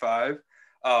T5.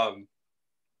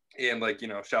 And like,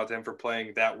 shout out to him for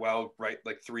playing that well, right?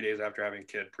 Like 3 days after having a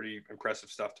kid. Pretty impressive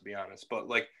stuff, to be honest. But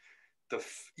like,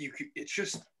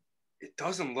 it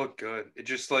doesn't look good. It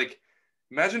just, like,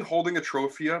 imagine holding a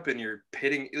trophy up and you're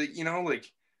pitting, like,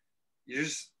 you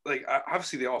just, like,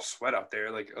 obviously they all sweat out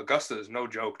there. Like, Augusta is no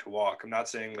joke to walk. I'm not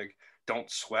saying like don't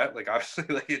sweat. Like, obviously,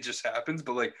 like, it just happens,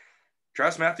 but like,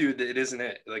 Travis Matthew, it isn't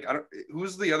it. Like, I don't.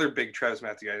 Who's the other big Travis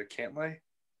Matthew guy? Cantlay.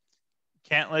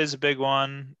 Cantlay is a big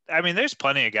one. I mean, there's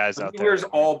plenty of guys out He there. wears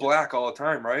all black all the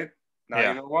time, right? Now Yeah.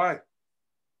 you know why.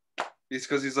 It's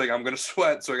because he's like, I'm gonna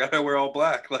sweat, so I gotta wear all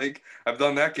black. Like, I've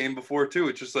done that game before too.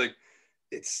 It's just like,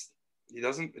 it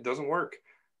doesn't work.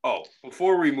 Oh,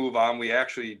 before we move on, we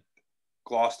actually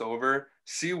glossed over.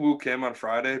 See Woo Kim on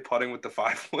Friday putting with the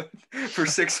 5-wood for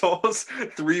 6 holes,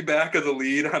 3 back of the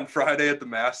lead on Friday at the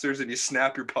Masters, and you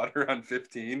snap your putter on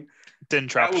 15. Didn't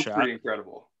drop That a was shot. pretty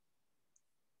incredible.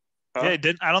 Huh? Yeah, he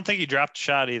didn't. I don't think he dropped a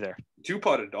shot either.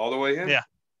 2-putted all the way in. Yeah.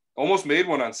 Almost made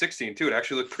one on 16 too. It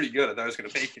actually looked pretty good. I thought I was going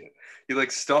to make it. He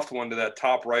like stuffed one to that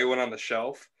top right one on the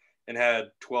shelf and had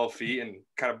 12 feet and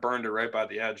kind of burned it right by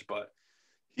the edge. But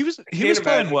he was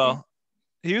playing well.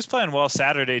 He was playing well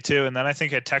Saturday too, and then I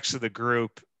think I texted the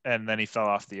group, and then he fell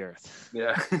off the earth.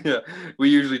 Yeah, yeah. We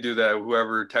usually do that.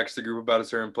 Whoever texts the group about a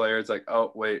certain player, it's like,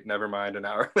 oh wait, never mind. An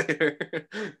hour later.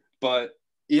 But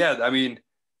yeah, I mean,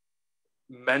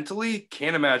 mentally,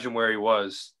 can't imagine where he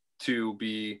was to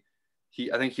be.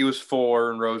 I think he was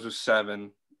 4 and Rose was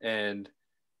 7, and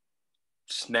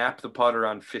snapped the putter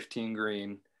on 15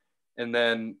 green, and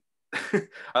then.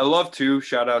 I love to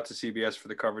shout out to CBS for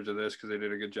the coverage of this because they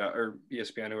did a good job, or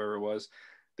ESPN, whoever it was.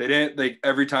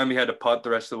 Every time he had to putt the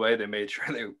rest of the way, they made sure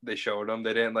they showed him.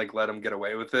 They didn't like let him get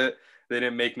away with it. They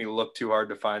didn't make me look too hard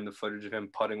to find the footage of him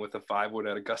putting with a 5-wood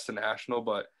at Augusta National,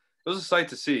 but it was a sight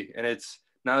to see. And it's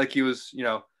not like he was,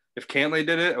 if Cantlay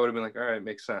did it, I would have been like, all right,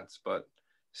 makes sense. But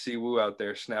see Woo out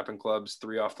there snapping clubs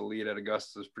 3 off the lead at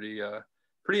Augusta was pretty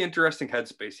interesting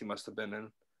headspace he must have been in.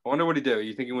 I wonder what he did.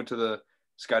 You think he went to the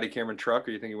Scotty Cameron truck,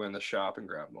 or you think he went in the shop and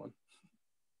grabbed one?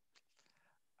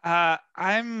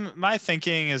 My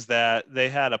thinking is that they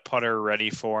had a putter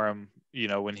ready for him,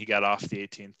 when he got off the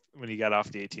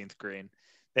 18th green.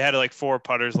 They had like 4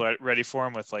 putters ready for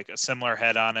him with like a similar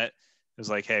head on it. It was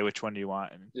like, hey, which one do you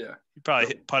want? And yeah, he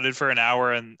probably putted for an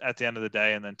hour and at the end of the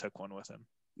day, and then took one with him.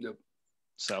 Yep.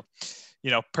 So,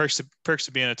 perks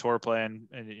of being a tour play and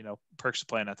perks of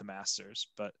playing at the Masters.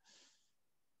 But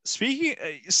speaking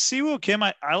Siwoo Kim,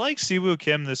 I like Siwoo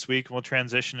Kim this week. We'll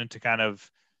transition into kind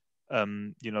of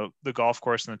the golf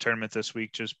course in the tournament this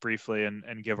week just briefly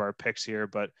and give our picks here.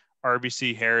 But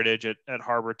RBC Heritage at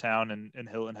Harbor Town in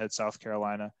Hilton Head, South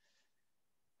Carolina.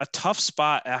 A tough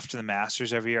spot after the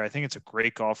Masters every year. I think it's a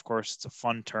great golf course. It's a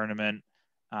fun tournament.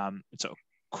 It's a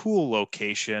cool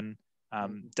location.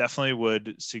 Definitely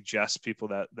would suggest people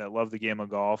that love the game of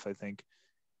golf. I think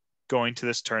going to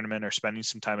this tournament or spending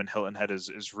some time in Hilton Head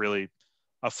is really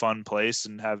a fun place,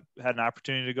 and have had an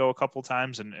opportunity to go a couple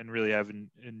times and really have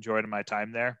enjoyed my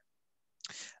time there.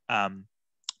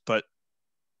 But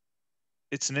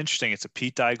it's a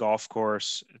Pete Dye golf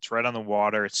course. It's right on the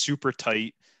water. It's super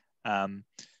tight.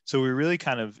 So we really it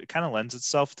kind of lends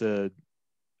itself to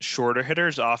shorter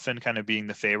hitters often kind of being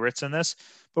the favorites in this.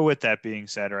 But with that being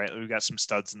said, right, we've got some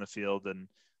studs in the field, and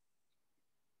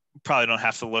probably don't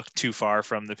have to look too far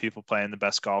from the people playing the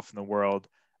best golf in the world.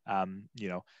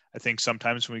 I think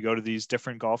sometimes when we go to these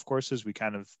different golf courses, we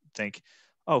kind of think,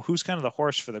 oh, who's kind of the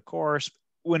horse for the course?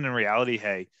 When in reality,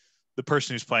 hey, the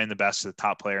person who's playing the best, the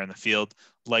top player in the field,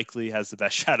 likely has the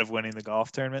best shot of winning the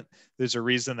golf tournament. There's a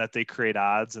reason that they create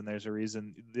odds, and there's a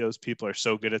reason those people are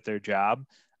so good at their job.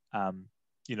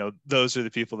 Those are the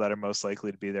people that are most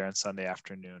likely to be there on Sunday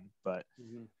afternoon. But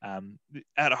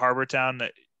at Harbor Town,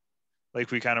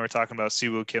 like we kind of were talking about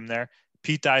Siwoo Kim there,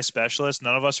 Pete Dye specialist.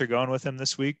 None of us are going with him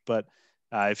this week, but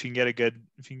if you can get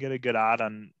a good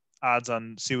odds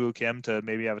on Siwoo Kim to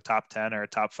maybe have a top 10 or a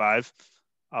top 5,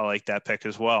 I like that pick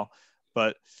as well.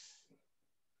 But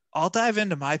I'll dive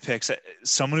into my picks.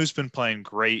 Someone who's been playing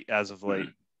great as of late,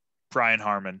 Brian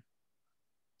Harman,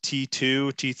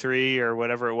 T2, T3, or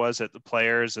whatever it was at the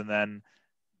Players, and then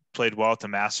played well at the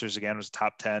Masters again, was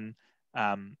top 10.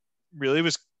 Really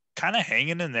was kind of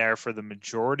hanging in there for the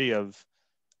majority of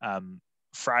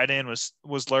Friday, and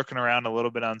was lurking around a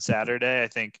little bit on Saturday. I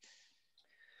think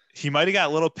he might have got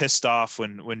a little pissed off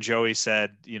when Joey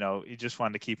said, he just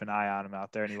wanted to keep an eye on him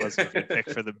out there, and he wasn't a good pick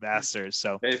for the Masters.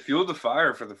 So they fueled the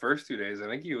fire for the first 2 days. I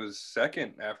think he was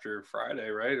second after Friday,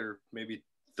 right? Or maybe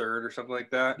third or something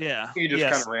like that. Yeah. He just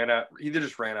kind of ran out. He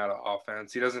just ran out of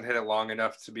offense. He doesn't hit it long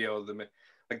enough to be able to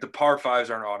the par 5s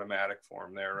aren't automatic for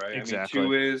him there, right? Exactly. I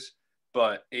mean, 2 is,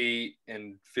 but 8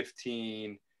 and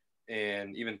 15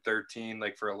 and even 13,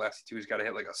 like for a lefty too, he's got to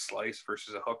hit like a slice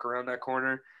versus a hook around that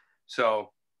corner.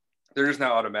 So they're just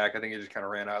not automatic. I think he just kind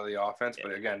of ran out of the offense.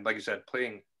 But again, like you said,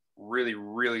 playing really,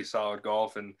 really solid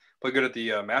golf and play good at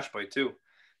the match play too.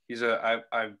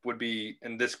 I would be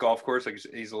in this golf course, like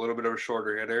he's a little bit of a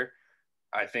shorter hitter.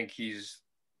 I think he's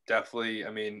definitely,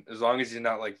 I mean, as long as he's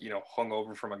not like, hung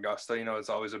over from Augusta, it's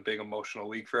always a big emotional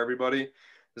week for everybody.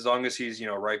 As long as he's,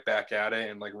 right back at it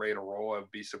and like ready to roll, I'd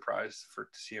be surprised to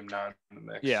see him not in the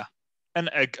mix. Yeah. And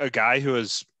a guy who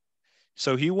is,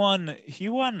 so he won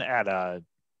the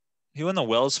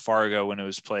Wells Fargo when it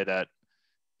was played at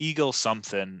Eagle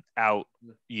something out,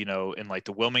 in like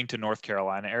the Wilmington, North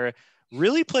Carolina area.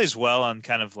 Really plays well on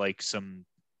kind of like some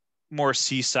more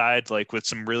seaside, like with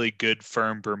some really good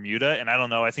firm Bermuda. And I don't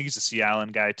know, I think he's a Sea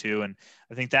Island guy too. And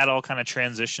I think that all kind of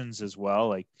transitions as well.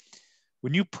 Like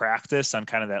when you practice on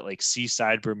kind of that like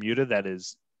seaside Bermuda,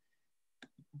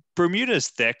 Bermuda is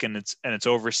thick and it's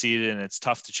overseeded and it's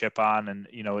tough to chip on, and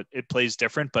it plays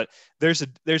different, but there's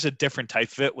a different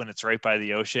type of it when it's right by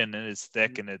the ocean and it's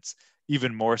thick, and it's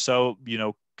even more so,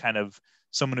 kind of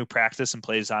someone who practices and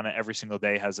plays on it every single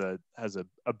day has a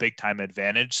big time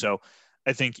advantage. So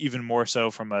I think even more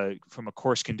so from a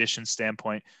course condition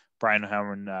standpoint, Brian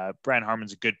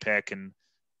Harman's a good pick, and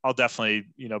I'll definitely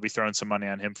be throwing some money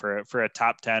on him for a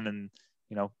top 10, and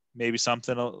maybe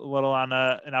something a little on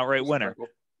an outright winner.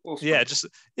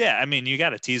 Yeah, I mean, you got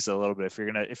to tease it a little bit if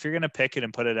you're gonna pick it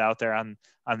and put it out there on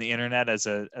the internet as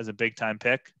a big time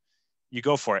pick. You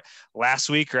go for it. Last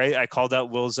week, right, I called out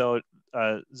Will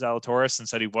Zalatoris and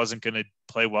said he wasn't going to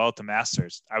play well at the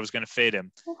Masters. I was going to fade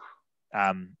him.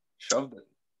 Shoved it.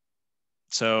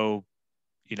 So,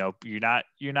 you're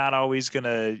not always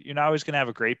gonna have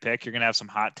a great pick. You're gonna have some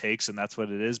hot takes, and that's what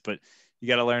it is. But you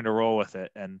got to learn to roll with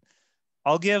it. And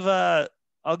I'll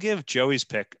give Joey's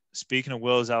pick. Speaking of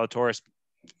Will Zalatoris,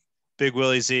 Big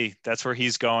Willie Z. That's where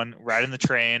he's going. Riding the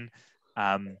train.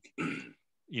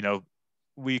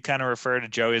 We kind of refer to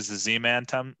Joey as the Z-Man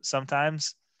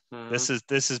sometimes. Mm-hmm.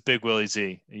 This is Big Willie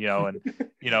Z. And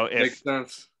Makes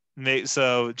sense.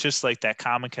 So just like that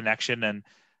common connection, and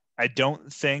I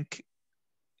don't think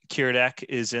Hideki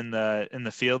is in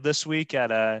the field this week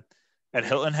at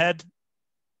Hilton Head.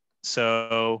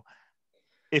 So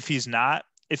if he's not,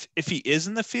 if he is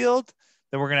in the field,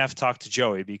 then we're gonna have to talk to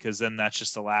Joey, because then that's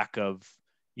just a lack of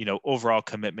overall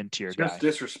commitment to your guy. Just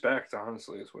disrespect,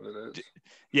 honestly, is what it is.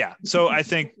 Yeah. So I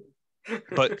think,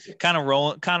 but kind of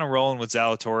rolling with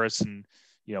Zalatoris, and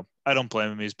I don't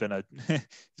blame him. He's been an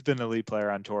elite player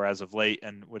on tour as of late,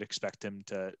 and would expect him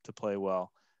to play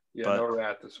well. Yeah, but, no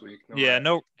rat this week.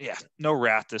 No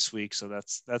rat this week. So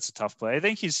that's a tough play. I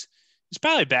think he's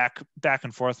probably back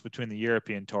and forth between the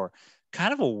European Tour.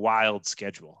 Kind of a wild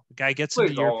schedule. The guy gets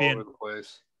into European, all over the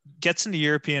place. Gets into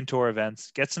European Tour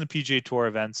events, gets into PGA Tour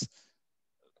events,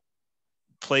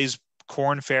 plays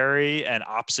Corn Ferry and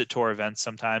opposite tour events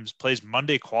sometimes, plays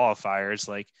Monday qualifiers.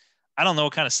 Like, I don't know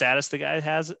what kind of status the guy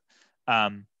has,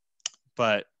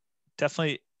 but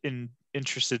definitely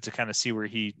interested to kind of see where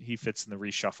he fits in the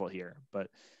reshuffle here. But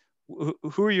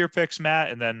who are your picks, Matt?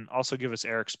 And then also give us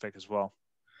Eric's pick as well.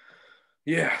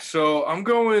 Yeah, so I'm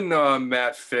going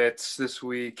Matt Fitz this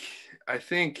week. I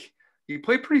think he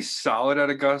played pretty solid at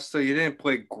Augusta. He didn't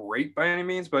play great by any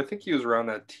means, but I think he was around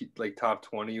that top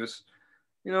 20. He was,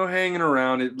 hanging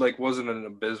around. It wasn't an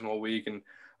abysmal week, and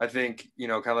I think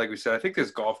kind of like we said, I think this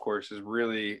golf course is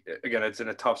really, again, it's in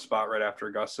a tough spot right after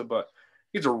Augusta, but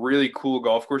it's a really cool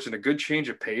golf course and a good change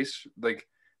of pace. Like,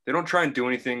 they don't try and do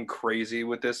anything crazy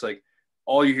with this. Like,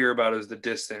 all you hear about is the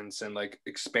distance and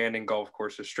expanding golf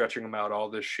courses, stretching them out, all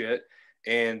this shit.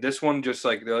 And this one just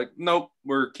they're like, nope,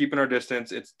 we're keeping our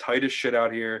distance. It's tight as shit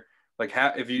out here.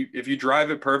 If you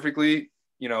drive it perfectly,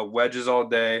 wedges all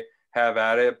day, have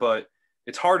at it. But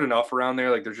it's hard enough around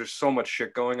there. There's just so much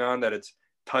shit going on that it's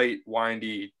tight,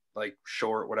 windy,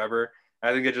 short, whatever.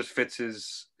 And I think it just fits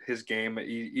his game.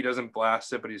 He doesn't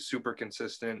blast it, but he's super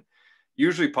consistent.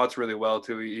 Usually putts really well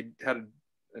too. He had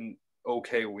an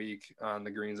okay week on the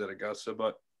greens at Augusta,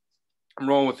 but I'm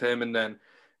rolling with him. And then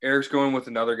Eric's going with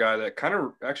another guy that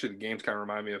the games kind of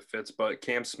remind me of Fitz, but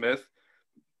Cam Smith,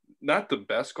 not the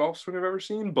best golf swing I've ever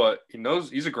seen, but he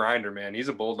knows he's a grinder, man. He's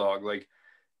a bulldog.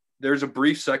 There's a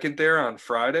brief second there on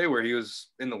Friday where he was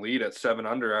in the lead at 7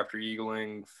 under after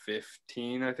eagling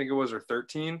 15, I think it was, or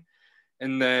 13.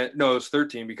 And then, no, it was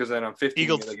 13, because then on 15,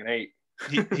 he had an 8.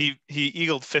 he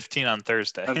eagled 15 on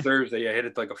Thursday. On Thursday, yeah, hit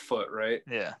it a foot, right?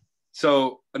 Yeah.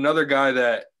 So another guy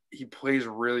that he plays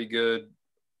really good.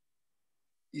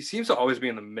 He seems to always be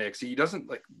in the mix. He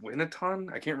doesn't win a ton.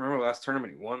 I can't remember the last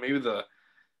tournament he won. Maybe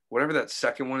whatever that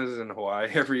second one is in Hawaii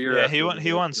every year. Yeah, he won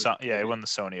the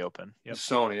Sony Open. Yep.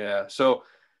 Sony, yeah. So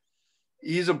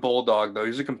he's a bulldog though.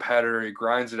 He's a competitor. He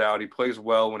grinds it out. He plays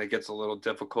well when it gets a little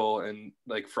difficult and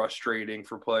frustrating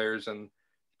for players, and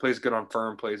plays good on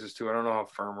firm places too. I don't know how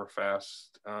firm or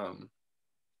fast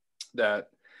that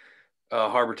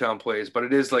Harbortown plays, but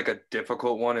it is like a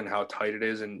difficult one and how tight it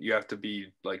is, and you have to be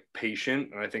like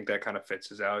patient. And I think that kind of fits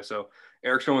his alley. So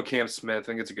Eric's going with Cam Smith. I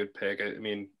think it's a good pick. I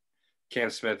mean, Cam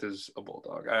Smith is a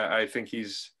bulldog. I think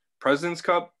he's President's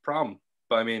Cup problem,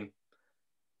 but I mean,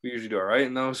 we usually do all right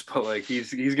in those. But like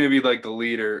he's gonna be like the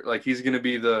leader. Like he's gonna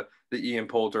be the Ian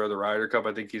Poulter of the Ryder Cup.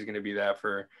 I think he's gonna be that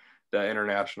for the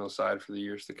international side for the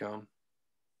years to come.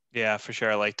 Yeah, for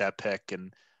sure. I like that pick,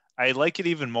 and I like it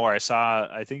even more.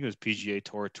 I think it was PGA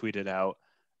Tour tweeted out,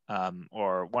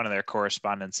 or one of their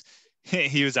correspondents.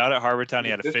 He was out at Harbortown. He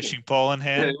had a fishing pole in Yeah,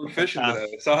 hand. we were fishing today.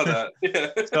 I saw that.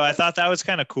 Yeah. So I thought that was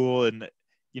kind of cool, and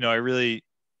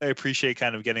I appreciate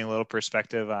kind of getting a little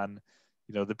perspective on,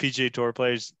 the PGA Tour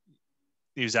players.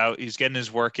 He was out. He was getting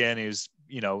his work in. He was,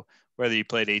 whether he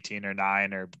played 18 or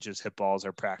 9 or just hit balls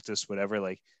or practice, whatever.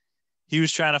 Like he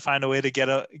was trying to find a way to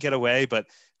get away, but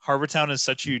Harbortown is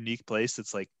such a unique place.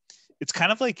 It's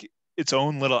kind of like its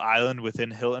own little island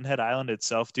within Hilton Head Island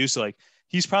itself too. So like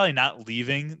he's probably not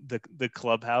leaving the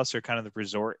clubhouse or kind of the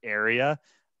resort area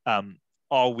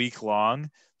all week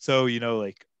long. So,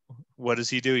 like what does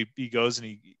he do? He goes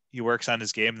and he works on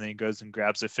his game, and then he goes and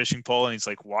grabs a fishing pole, and he's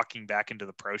like walking back into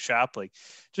the pro shop, like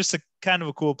just a kind of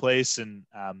a cool place. And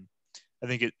I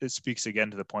think it speaks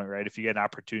again to the point, right? If you get an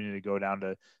opportunity to go down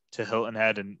to Hilton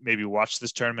Head and maybe watch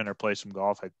this tournament or play some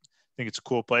golf, I think it's a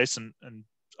cool place and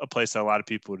a place that a lot of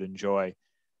people would enjoy.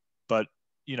 But,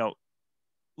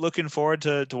 looking forward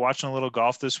to watching a little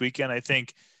golf this weekend. I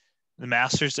think the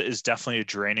Masters is definitely a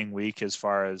draining week as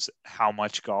far as how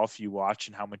much golf you watch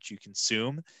and how much you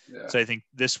consume. Yeah. So I think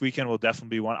this weekend will definitely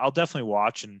be one I'll definitely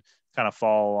watch and kind of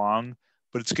follow along,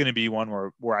 but it's going to be one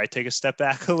where I take a step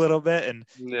back a little bit and,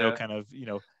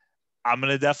 I'm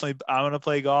going to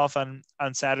play golf on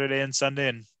Saturday and Sunday,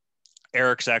 and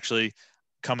Eric's actually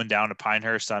coming down to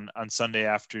Pinehurst on Sunday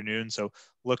afternoon. So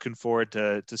looking forward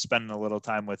to spending a little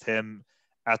time with him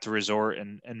at the resort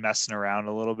and messing around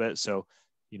a little bit. So,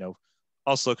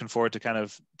 also looking forward to kind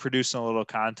of producing a little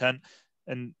content.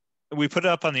 And we put it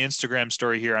up on the Instagram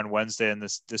story here on Wednesday, and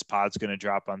this pod's going to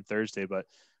drop on Thursday, but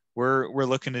we're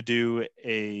looking to do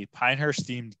a Pinehurst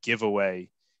themed giveaway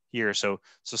here. So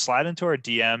slide into our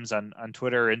DMs on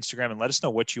Twitter or Instagram and let us know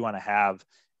what you want to have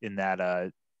in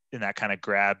that kind of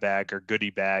grab bag or goodie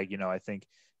bag. I think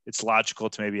it's logical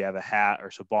to maybe have a hat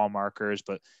or some ball markers,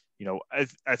 but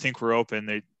I think we're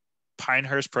open.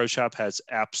 Pinehurst Pro Shop has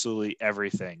absolutely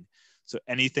everything. So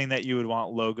anything that you would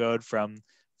want logoed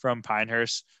from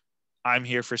Pinehurst, I'm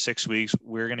here for 6 weeks.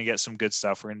 We're going to get some good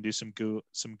stuff. We're going to do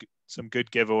some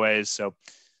good giveaways. So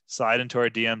slide into our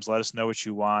DMs. Let us know what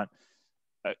you want.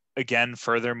 Again,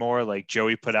 furthermore, like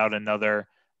Joey put out another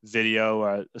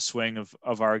video, a swing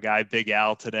of our guy Big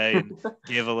Al today, and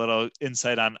gave a little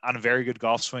insight on a very good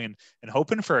golf swing and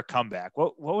hoping for a comeback.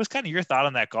 What was kind of your thought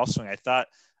on that golf swing? I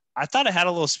thought it had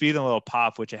a little speed and a little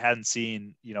pop, which I hadn't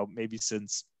seen, maybe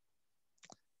since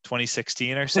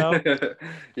 2016 or so.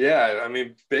 Yeah, I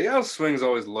mean, Big Al's swings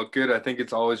always look good. I think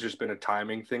it's always just been a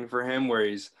timing thing for him, where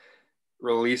he's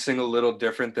releasing a little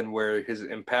different than where his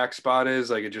impact spot is.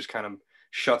 Like it just kind of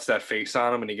shuts that face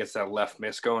on him and he gets that left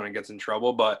miss going and gets in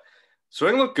trouble. But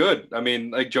swing looked good. I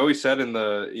mean, like Joey said in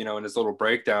in his little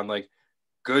breakdown, like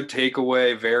good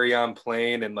takeaway, very on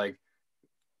plane, and like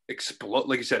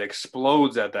like you said,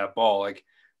 explodes at that ball. Like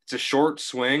it's a short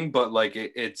swing, but like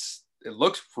it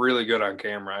looks really good on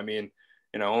camera. I mean,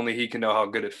 only he can know how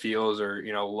good it feels or,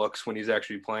 looks when he's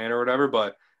actually playing or whatever.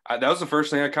 But that was the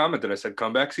first thing I commented. I said,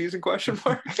 comeback season, question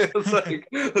mark. It was like,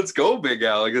 let's go, Big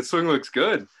Al. Like the swing looks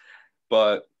good.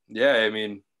 But yeah, I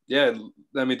mean, to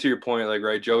your point, like,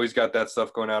 right, Joey's got that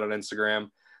stuff going out on Instagram.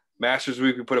 Masters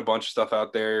Week, we put a bunch of stuff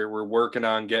out there. We're working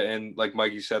on getting, like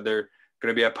Mikey said, they're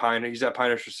going to be he's at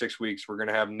Pinehurst for 6 weeks. We're going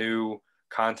to have new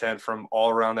content from all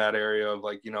around that area of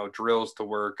like, drills to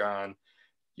work on.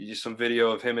 Some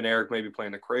video of him and Eric maybe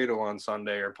playing the Cradle on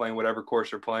Sunday or playing whatever course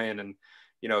they're playing. And,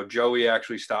 Joey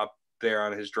actually stopped there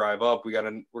on his drive up. We're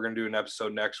going to do an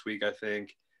episode next week, I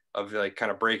think, of like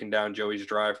kind of breaking down Joey's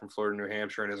drive from Florida to New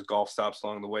Hampshire and his golf stops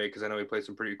along the way, because I know he played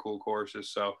some pretty cool courses.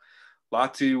 So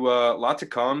lot to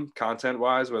come content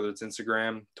wise, whether it's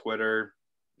Instagram, Twitter,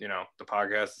 the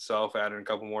podcast itself, adding a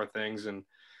couple more things, and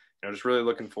just really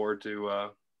looking forward to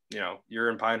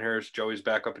you're in Pinehurst, Joey's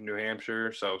back up in New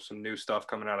Hampshire, so some new stuff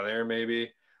coming out of there, maybe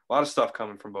a lot of stuff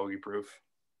coming from Bogey Proof.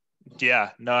 Yeah,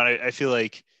 no, I feel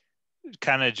like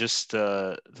kind of just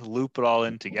to loop it all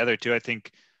in together too. I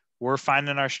think we're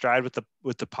finding our stride with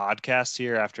the podcast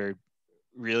here after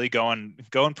really going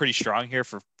pretty strong here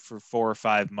for 4 or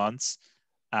 5 months,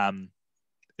 and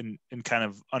kind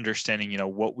of understanding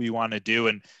what we want to do.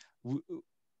 And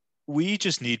we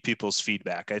just need people's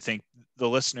feedback. I think the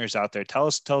listeners out there, tell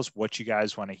us what you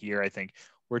guys want to hear. I think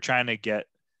we're trying to get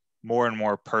more and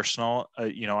more personal,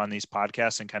 on these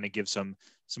podcasts and kind of give some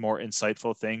more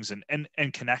insightful things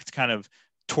and connect kind of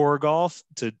tour golf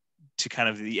to kind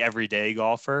of the everyday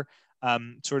golfer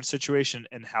sort of situation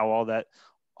and how all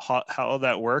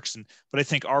that works. But I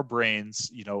think our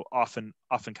brains, often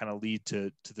kind of lead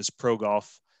to this pro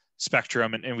golf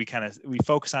spectrum, and we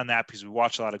focus on that because we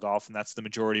watch a lot of golf and that's the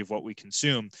majority of what we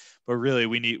consume. But really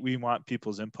we want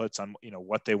people's inputs on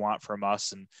what they want from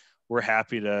us, and we're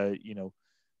happy to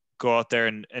go out there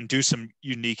and do some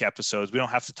unique episodes. We don't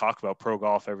have to talk about pro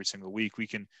golf every single week. We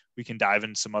can dive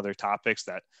into some other topics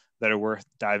that are worth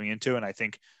diving into. And I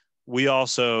think we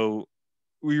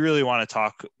really want to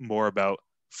talk more about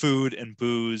food and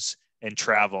booze and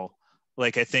travel.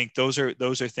 Like, I think those are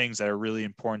things that are really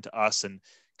important to us. And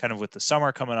kind of with the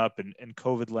summer coming up and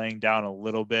COVID laying down a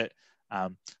little bit,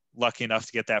 lucky enough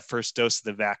to get that first dose of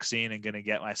the vaccine and going to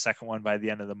get my second one by the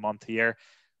end of the month here.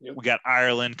 Yep. We got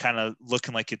Ireland kind of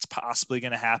looking like it's possibly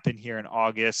going to happen here in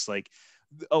August. Like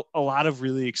a lot of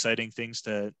really exciting things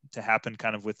to happen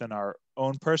kind of within our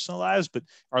own personal lives, but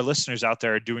our listeners out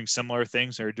there are doing similar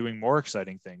things or are doing more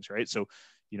exciting things, right? So,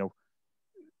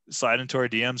 slide into our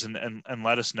DMs and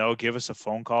let us know. Give us a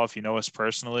phone call if you know us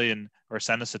personally, or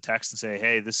send us a text and say,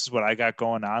 hey, this is what I got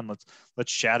going on.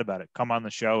 Let's chat about it. Come on the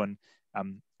show. And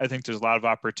I think there's a lot of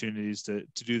opportunities to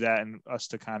do that, and us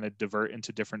to kind of divert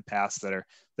into different paths that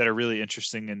are really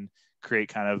interesting and create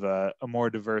kind of a more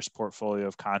diverse portfolio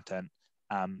of content.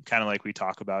 Kind of like we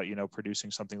talk about,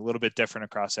 producing something a little bit different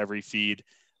across every feed,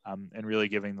 and really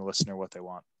giving the listener what they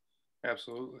want.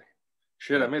 Absolutely.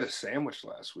 Shit, I made a sandwich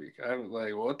last week. I'm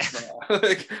like, what?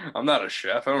 Like, I'm not a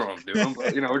chef. I don't know what I'm doing,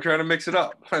 but we're trying to mix it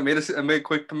up. I made a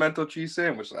quick pimento cheese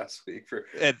sandwich last week for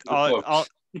all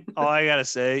I gotta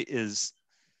say is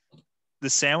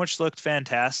the sandwich looked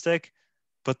fantastic,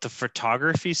 but the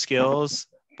photography skills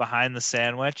behind the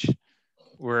sandwich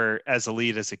were as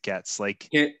elite as it gets. Like,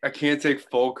 I can't take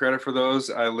full credit for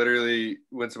those. I literally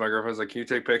went to my girlfriend. I was like, "Can you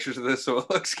take pictures of this so it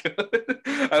looks good?"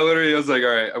 I was like, "All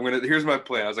right, here's my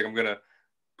plan." I was like, "I'm gonna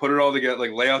put it all together,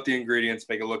 like lay out the ingredients,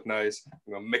 make it look nice.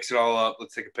 I'm gonna mix it all up.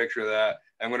 Let's take a picture of that.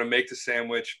 I'm gonna make the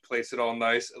sandwich, place it all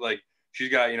nice. Like, she's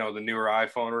got the newer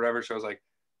iPhone or whatever. So I was like,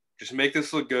 just make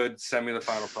this look good. Send me the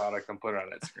final product. I'm putting it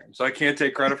on Instagram." So I can't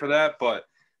take credit for that, but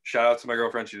shout out to my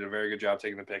girlfriend. She did a very good job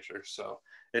taking the picture. So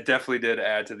it definitely did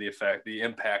add to the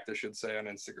impact, I should say, on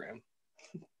Instagram.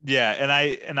 Yeah.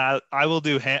 And I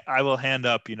will hand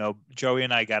up, Joey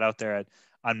and I got out there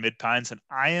on Mid Pines, and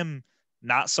I am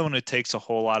not someone who takes a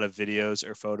whole lot of videos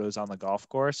or photos on the golf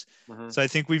course. Mm-hmm. So I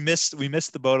think we missed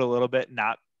the boat a little bit,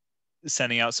 not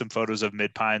sending out some photos of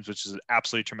Mid Pines, which is an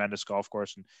absolutely tremendous golf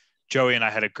course. And Joey and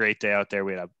I had a great day out there.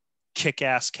 We had a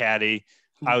kick-ass caddy.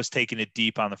 I was taking it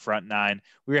deep on the front nine.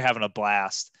 We were having a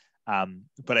blast.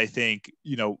 But I think,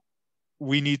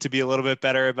 we need to be a little bit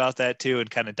better about that too, and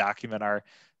kind of document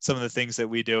some of the things that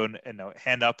we do, and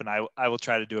hand up. And I will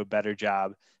try to do a better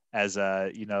job as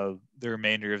the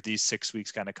remainder of these 6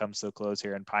 weeks kind of comes to a close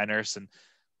here in Pinehurst. And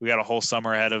we got a whole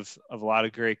summer ahead of a lot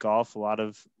of great golf, a lot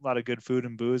of good food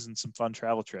and booze, and some fun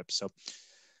travel trips. So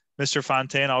Mr.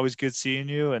 Fontaine, always good seeing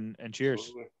you, and cheers.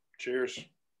 Absolutely. Cheers.